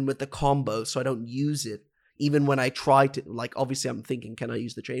don't win with the combo, so I don't use it. Even when I try to, like, obviously I'm thinking, can I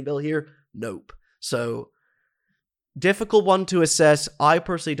use the Chain Veil here? Nope. So, difficult one to assess. I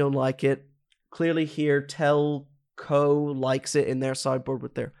personally don't like it. Clearly here, Telco likes it in their sideboard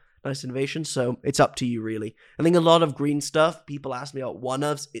with their nice innovation, so it's up to you, really. I think a lot of green stuff, people ask me about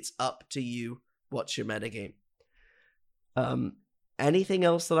one-ofs, it's up to you. What's your metagame? Anything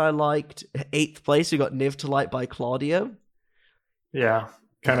else that I liked? 8th place, we got Niv to Light by Claudio. Yeah,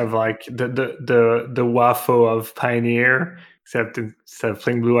 kind of like the Wafo of Pioneer, except instead of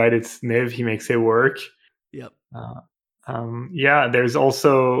playing Blue Eyed, it's Niv. He makes it work. Yep. Yeah, there's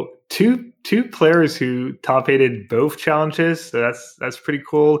also two players who top 8'd both challenges, so that's pretty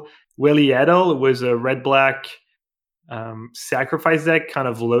cool. Willie Edel was a red-black sacrifice deck, kind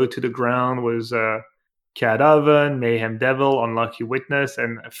of low to the ground, was Cat Oven, Mayhem Devil, Unlucky Witness,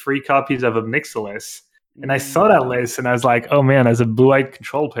 and 3 copies of Obnixilis. And I saw that list and I was like, oh man, as a blue-eyed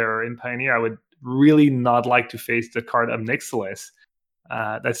control player in Pioneer, I would really not like to face the card Obnixilis.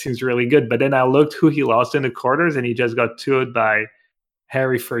 That seems really good. But then I looked who he lost in the quarters, and he just got 2'd by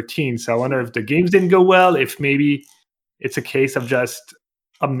Harry 13. So I wonder if the games didn't go well, if maybe it's a case of just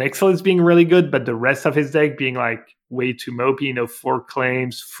Obnixilis being really good, but the rest of his deck being like way too mopey, 4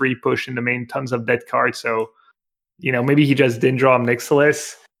 claims, free push in the main, tons of dead cards. So, maybe he just didn't draw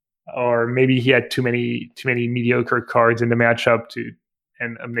Obnixilis, or maybe he had too many mediocre cards in the matchup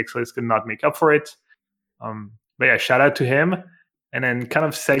and Obnixilis could not make up for it. But yeah, shout out to him. And then kind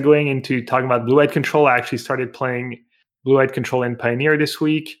of segueing into talking about Blue-Eyed Control, I actually started playing Blue-Eyed Control in Pioneer this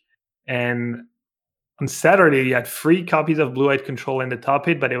week. And on Saturday, you had 3 copies of Blue-Eyed Control in the top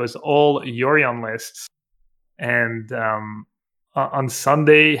 8, but it was all Yorion lists. And on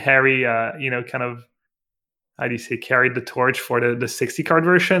Sunday, Harry, kind of, how do you say, carried the torch for the 60-card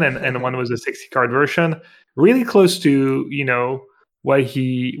version, and one was a 60-card version. Really close to, what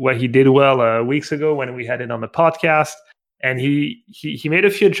he did well weeks ago when we had it on the podcast. And he made a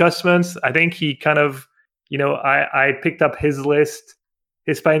few adjustments. I think he kind of, I picked up his list,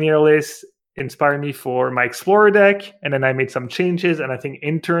 his Pioneer list, inspired me for my Explorer deck, and then I made some changes. And I think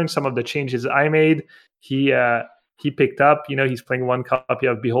in turn, some of the changes I made, he picked up. He's playing 1 copy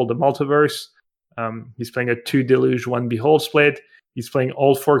of Behold the Multiverse. He's playing a 2 Deluge, 1 Behold split. He's playing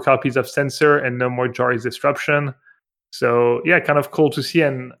all 4 copies of Censor and no more Jari's Disruption. So yeah, kind of cool to see,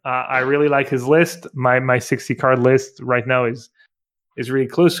 and I really like his list. My 60 card list right now is really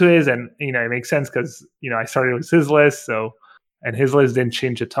close to his, and it makes sense because I started with his list, and his list didn't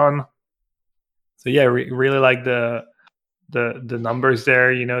change a ton. So yeah, really like the numbers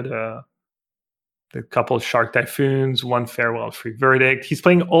there. The couple of Shark Typhoons, 1 Farewell, 3 Verdict. He's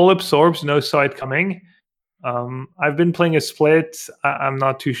playing all Absorbs, no Saw It Coming. I've been playing a split. I'm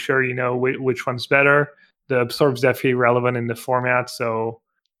not too sure, which one's better. The Absorb's definitely relevant in the format, so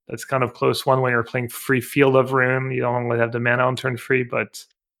that's kind of close one when you're playing free Field of Ruin. You don't only have the mana on turn 3, but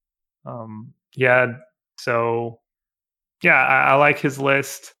yeah. So yeah, I like his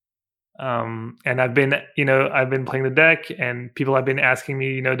list. And I've been playing the deck, and people have been asking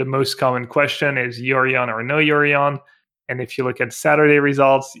me, the most common question is Yorion or no Yorion. And if you look at Saturday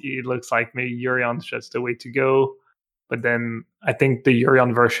results, it looks like maybe Yorion's just the way to go. But then I think the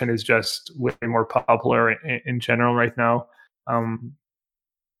Yorion version is just way more popular in general right now.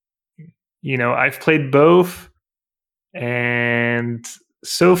 I've played both, and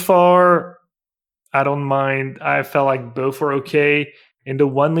so far I don't mind. I felt like both were okay. In the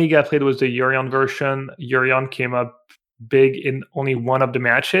one league I played was the Urion version. Urion came up big in only one of the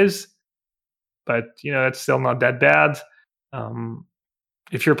matches, but that's still not that bad.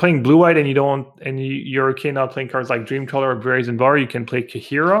 If you're playing blue white and you're okay not playing cards like Dreamcaller or Brazen Bar, you can play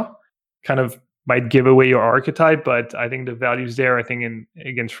Kahira. Kind of might give away your archetype, but I think the value's there. I think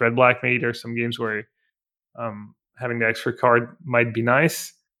against red black, maybe there's some games where having the extra card might be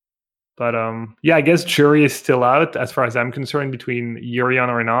nice. But yeah, I guess jury is still out as far as I'm concerned between Urion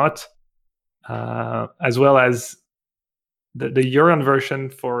or not, as well as the Urion version.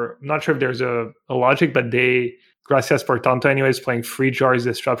 For I'm not sure if there's a logic, but Gracias por Tanto anyways, playing free Jar's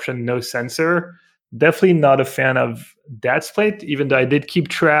Disruption, no censor. Definitely not a fan of that split, even though I did keep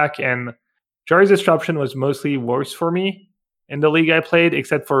track, and Jar's Disruption was mostly worse for me in the league I played,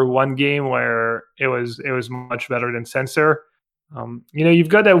 except for one game where it was much better than censor. You've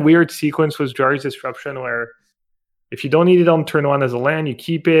got that weird sequence with Jar's Disruption where if you don't need it on turn one as a land, you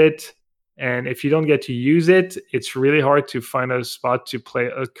keep it. And if you don't get to use it, it's really hard to find a spot to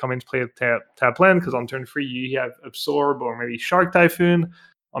come and play a tap land, because on turn 3 you have Absorb or maybe Shark Typhoon.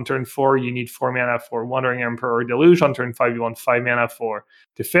 On turn 4 you need 4 mana for Wandering Emperor or Deluge. On turn 5 you want 5 mana for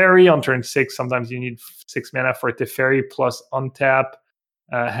Teferi. On turn 6 sometimes you need 6 mana for Teferi plus untap,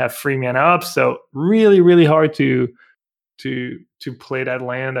 have 3 mana up. So really, really hard to play that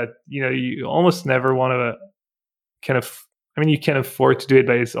land that you almost never want to you can afford to do it,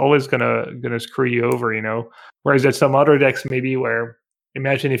 but it's always gonna screw you over, Whereas there's some other decks maybe where,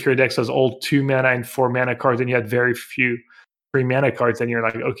 imagine if your deck has all 2 mana and 4 mana cards and you had very few 3 mana cards, then you're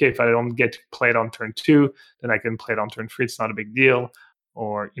like, okay, if I don't get to play it on turn 2, then I can play it on turn 3. It's not a big deal.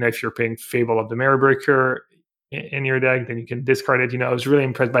 Or if you're playing Fable of the Mirror Breaker in your deck, then you can discard it. I was really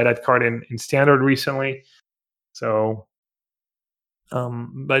impressed by that card in Standard recently. So,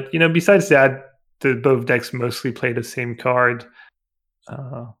 but besides that, both decks mostly play the same card.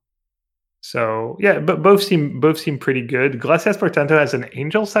 So yeah, but both seem pretty good. Glacias Portento has an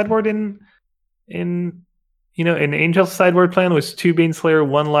Angel sideboard in Angel sideboard plan with 2 Baneslayer,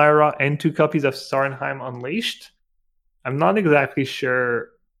 1 Lyra, and 2 copies of Starnheim Unleashed. I'm not exactly sure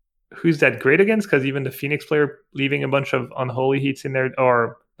who's that great against, because even the Phoenix player leaving a bunch of Unholy Heats in there,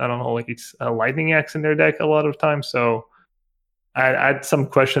 or not Unholy Heats, Lightning Axe in their deck a lot of times. So I had some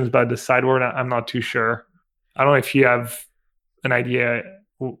questions about the sideboard. I'm not too sure. I don't know if you have an idea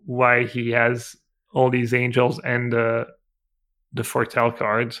why he has all these angels and the Foretell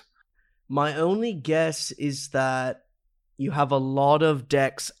cards. My only guess is that you have a lot of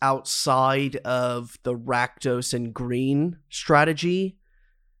decks outside of the Rakdos and green strategy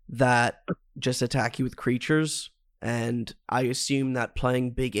that just attack you with creatures. And I assume that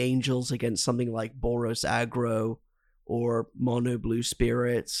playing big angels against something like Boros Aggro or Mono Blue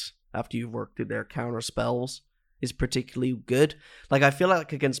Spirits after you've worked through their counter spells is particularly good. Like, I feel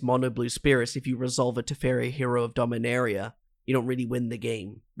like against Mono Blue Spirits, if you resolve a Teferi Hero of Dominaria, you don't really win the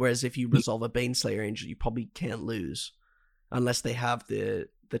game. Whereas if you resolve a Baneslayer Angel, you probably can't lose. Unless they have the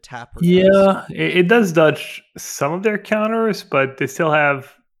tapper. Yeah, it does dodge some of their counters, but they still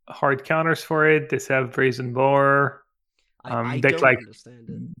have hard counters for it. They have Brazen Boar. I don't understand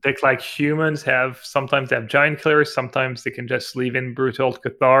it. Decks like Humans sometimes they have Giant Killers, sometimes they can just leave in Brutal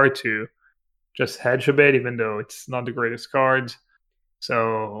Cathar to just hedge a bit, even though it's not the greatest card.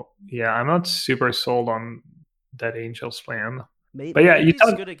 So yeah, I'm not super sold on that Angels plan. Maybe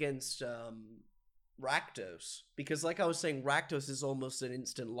it's good against Rakdos, because like I was saying, Rakdos is almost an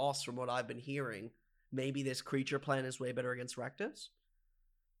instant loss from what I've been hearing. Maybe this creature plan is way better against Rakdos?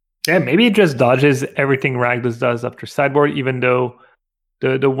 Yeah, maybe it just dodges everything Rakdos does after sideboard, even though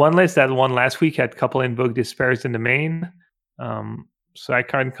the one list that won last week had couple Invoke Despairs in the main. So that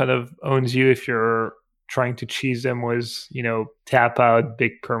card kind of owns you if you're trying to cheese them with, tap out,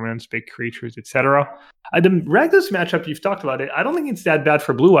 big permanents, big creatures, etc. The Rakdos matchup, you've talked about it. I don't think it's that bad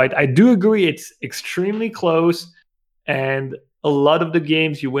for blue-white. I do agree it's extremely close, and a lot of the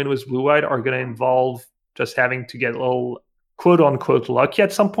games you win with blue-white are going to involve just having to get a little quote-unquote lucky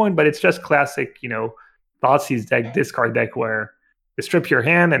at some point, but it's just classic, Thoughtseize deck, discard deck, where you strip your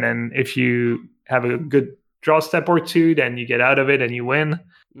hand, and then if you have a good draw step or two, then you get out of it and you win.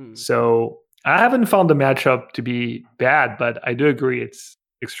 So I haven't found the matchup to be bad, but I do agree it's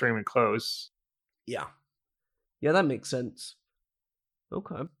extremely close. Yeah, that makes sense.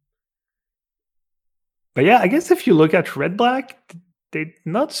 Okay. But yeah, I guess if you look at red-black, they're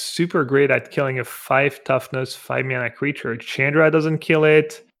not super great at killing a 5 toughness, 5 mana creature. Chandra doesn't kill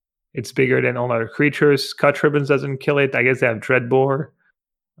it. It's bigger than all other creatures. Scotch Ribbons doesn't kill it. I guess they have Dreadbore.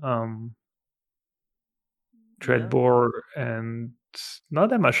 Dreadbore and not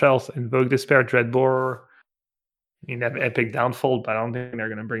that much else. Invoke Despair, Dreadbore. You have Epic Downfold, but I don't think they're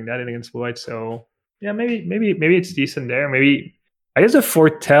going to bring that in against Blue White. So yeah, maybe it's decent there. Maybe I guess the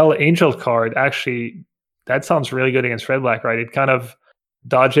Foretell Angel card actually that sounds really good against Red Black, right? It kind of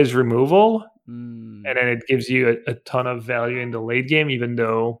dodges removal, and then it gives you a ton of value in the late game. Even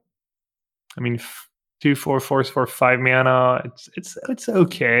though, I mean, 2/4 for 5 mana, it's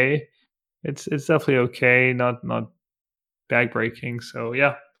okay. It's definitely okay. Not backbreaking. So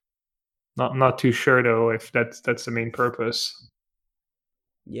yeah, not too sure though if that's the main purpose.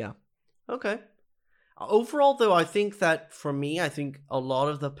 Yeah. Okay. Overall, though, I think that for me, I think a lot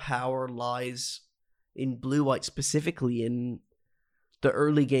of the power lies in Blue White, specifically in the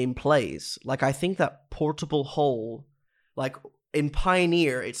early game plays. Like, I think that Portable Hole, like in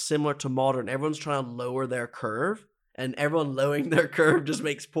Pioneer, it's similar to Modern. Everyone's trying to lower their curve, and everyone lowering their curve just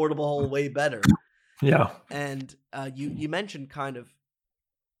makes Portable Hole way better. Yeah. And you mentioned kind of,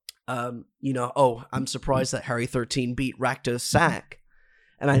 I'm surprised that Harry 13 beat Rakdos Sack.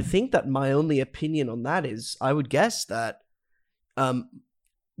 And I think that my only opinion on that is, I would guess that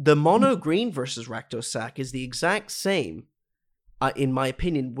the mono green versus Rakdos Sack is the exact same, in my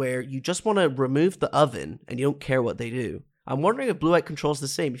opinion, where you just want to remove the oven and you don't care what they do. I'm wondering if Blue White controls the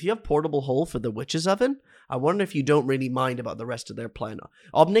same. If you have Portable Hole for the Witch's Oven, I wonder if you don't really mind about the rest of their plan.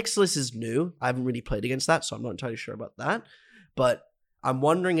 Obnixilis is new. I haven't really played against that, so I'm not entirely sure about that. But I'm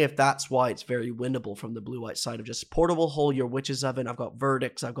wondering if that's why it's very winnable from the Blue-White side of just Portable Hole, your Witch's Oven. I've got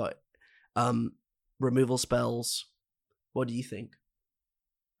Verdicts. I've got removal spells. What do you think?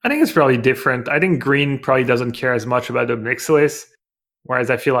 I think it's probably different. I think green probably doesn't care as much about Obnixilis, whereas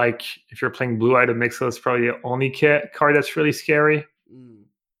I feel like if you're playing blue-eyed, Obnixilis is probably the only card that's really scary.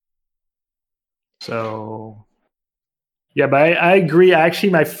 So, yeah, but I agree.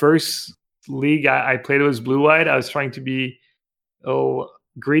 Actually, my first league I played was blue-eyed. I was trying to be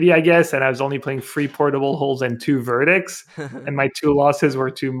greedy, I guess, and I was only playing 3 Portable Holes and 2 Verdicts. And my 2 losses were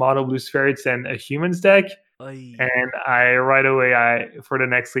to Mono Blue Spirits and a Humans deck. And I right away, for the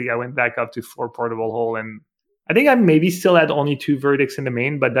next league, I went back up to 4 Portable Hole, and I think I maybe still had only 2 Verdicts in the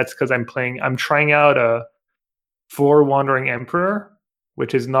main, but that's because I'm trying out a 4 Wandering Emperor,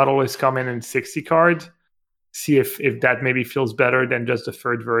 which is not always common in 60 card. See if that maybe feels better than just a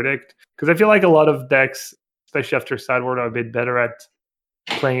 3rd Verdict, because I feel like a lot of decks, especially after Sideboard, are a bit better at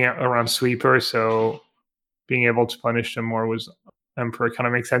playing around Sweeper, so being able to punish them more with Emperor kind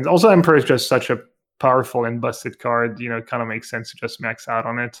of makes sense. Also, Emperor is just such a powerful and busted card, it kind of makes sense to just max out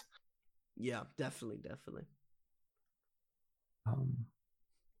on it. Yeah, definitely.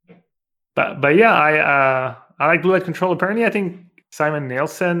 But yeah, I like Blue Light Control. Apparently, I think Simon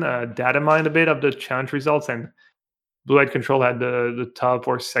Nielsen data mined a bit of the challenge results, and Blue Light Control had the top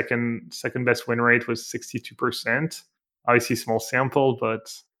or second best win rate was 62%. Obviously, small sample,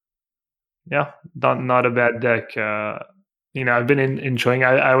 but yeah, not a bad deck. I've been enjoying.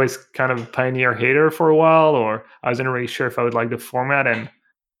 I was kind of a Pioneer hater for a while, or I wasn't really sure if I would like the format, and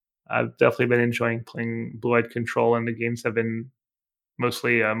I've definitely been enjoying playing Blue Light Control, and the games have been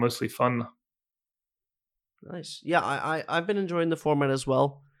mostly fun. Nice. Yeah, I've been enjoying the format as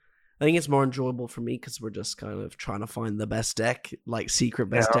well. I think it's more enjoyable for me because we're just kind of trying to find the best deck, like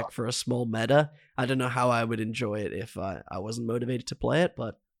secret best deck for a small meta. I don't know how I would enjoy it if I wasn't motivated to play it,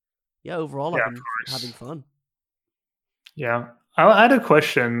 but yeah, overall I've been having fun. Yeah. I had a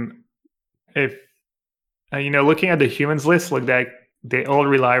question. If, looking at the humans list, look that they all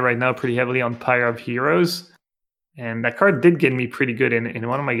rely right now pretty heavily on Pyre of Heroes. And that card did get me pretty good in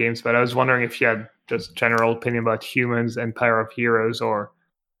one of my games, but I was wondering if you had just general opinion about humans and Pyre of Heroes, or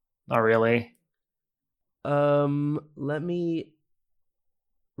not really. Let me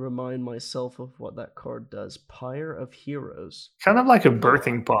remind myself of what that card does. Pyre of Heroes. Kind of like a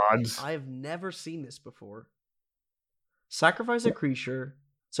birthing pods. I've never seen this before. Sacrifice a creature.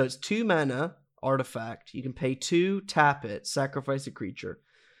 So it's 2 mana, artifact. You can pay 2, tap it, sacrifice a creature.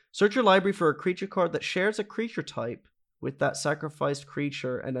 Search your library for a creature card that shares a creature type with that sacrificed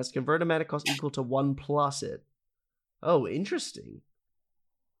creature and has converted mana cost equal to 1+ it. Oh, interesting.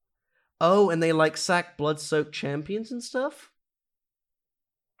 Oh, and they sack blood-soaked champions and stuff?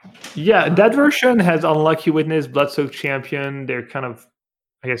 Yeah, that version has Unlucky Witness, Blood-soaked champion. They're kind of,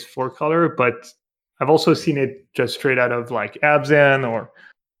 I guess, 4-color, but I've also seen it just straight out of Abzan, or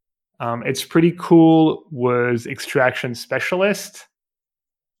it's pretty cool was Extraction Specialist,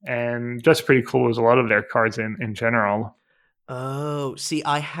 and just pretty cool was a lot of their cards in general. Oh, see,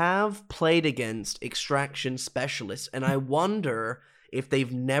 I have played against Extraction Specialists, and I wonder if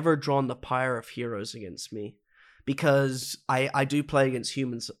they've never drawn the Pyre of Heroes against me, because I do play against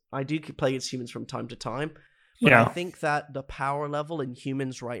humans. I do play against humans from time to time, but I think that the power level in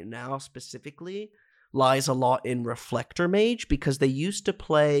humans right now specifically lies a lot in Reflector Mage, because they used to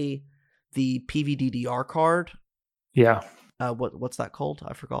play the PVDDR card. Yeah. What's that called?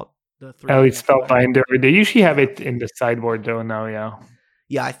 I forgot. The three. At least Spellbinder. They usually have it in the sideboard though now, yeah.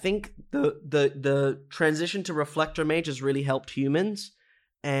 Yeah, I think the transition to Reflector Mage has really helped humans,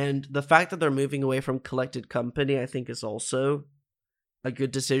 and the fact that they're moving away from Collected Company, I think, is also a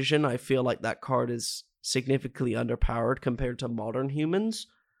good decision. I feel like that card is significantly underpowered compared to modern humans.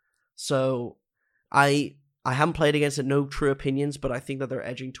 So I haven't played against it, no true opinions, but I think that they're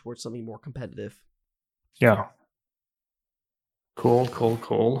edging towards something more competitive. Yeah.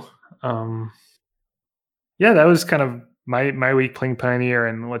 Cool. Yeah, that was kind of my week playing Pioneer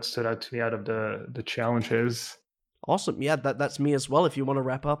and what stood out to me out of the challenges. Awesome. Yeah, that's me as well. If you want to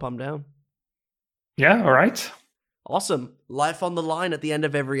wrap up, I'm down. Yeah, all right. Awesome. Life on the line at the end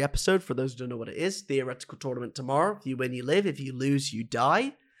of every episode. For those who don't know what it is, theoretical tournament tomorrow. If you win, you live. If you lose, you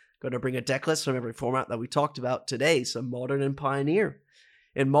die. Going to bring a deck list from every format that we talked about today. So Modern and Pioneer.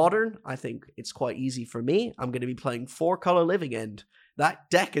 In Modern, I think it's quite easy for me. I'm going to be playing 4-color Living End. That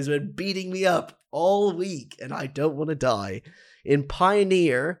deck has been beating me up all week, and I don't want to die. In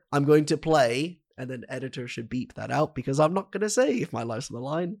Pioneer, I'm going to play, and then editor should beep that out, because I'm not going to say if my life's on the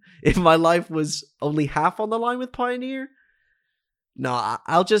line. If my life was only half on the line with Pioneer, no,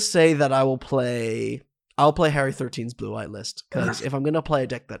 I'll just say that I'll play Harry 13's Blue-White list, because if I'm going to play a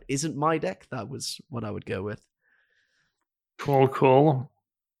deck that isn't my deck, that was what I would go with. Cool.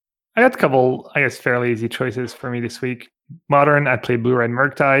 I got a couple, I guess, fairly easy choices for me this week. Modern, I'd play Blue-Red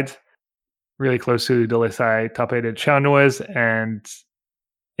Murktide, really close to the list I top-aided Chandwa's, and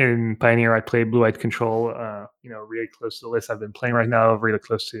in Pioneer, I play Blue-White Control, really close to the list I've been playing right now, really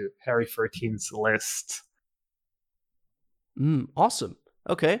close to Harry 13's list. Awesome.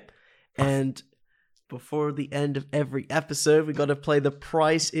 Okay. And before the end of every episode, we got to play The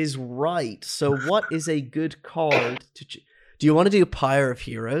Price is Right. So what is a good card to... Do you want to do Pyre of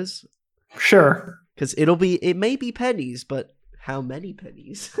Heroes? Sure. Because it may be pennies, but how many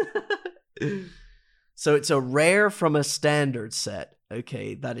pennies? So it's a rare from a standard set.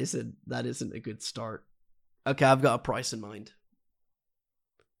 Okay, that isn't a good start. Okay, I've got a price in mind.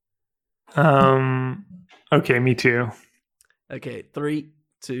 Okay, me too. Okay, 3,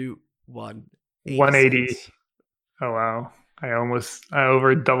 2, 1. 180. Cents. Oh wow. I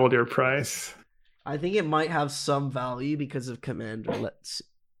over doubled your price. I think it might have some value because of Commander.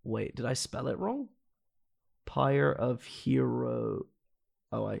 Wait, did I spell it wrong? Pyre of Hero.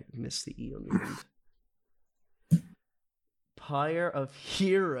 Oh, I missed the E on the end. Pyre of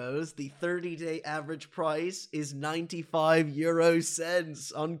Heroes, the 30-day average price is 95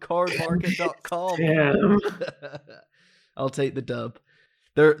 € on cardmarket.com. Damn. I'll take the dub.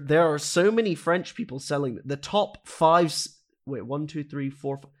 There are so many French people selling the top 5. Wait, 1, 2, 3,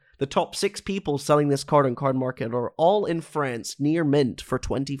 4. 5, the top 6 people selling this card on Card Market are all in France near mint for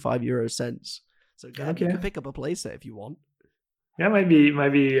 25 €. So Gab, you can pick up a playset if you want. Yeah, might be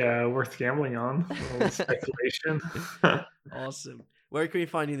worth gambling on. A little speculation. Awesome. Where can we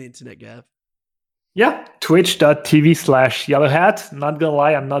find you on the internet, Gav? Yeah, twitch.tv/yellowhat. Not gonna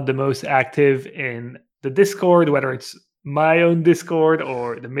lie, I'm not the most active in the Discord, whether it's my own Discord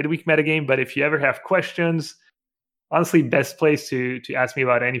or the midweek metagame, but if you ever have questions, honestly, best place to ask me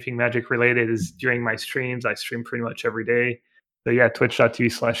about anything Magic related is during my streams. I stream pretty much every day. So yeah,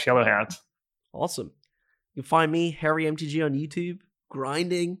 twitch.tv/yellowhat. Awesome. You can find me, Harry MTG, on YouTube,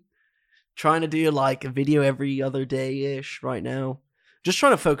 grinding, trying to do like a video every other day-ish right now. Just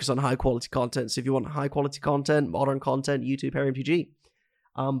trying to focus on high-quality content. So if you want high-quality content, modern content, YouTube, Harry MTG.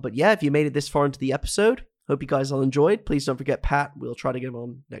 But yeah, if you made it this far into the episode, hope you guys all enjoyed. Please don't forget Pat. We'll try to get him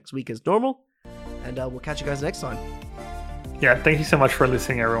on next week as normal. And we'll catch you guys next time. Yeah, thank you so much for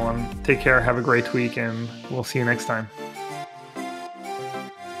listening, everyone. Take care, have a great week, and we'll see you next time.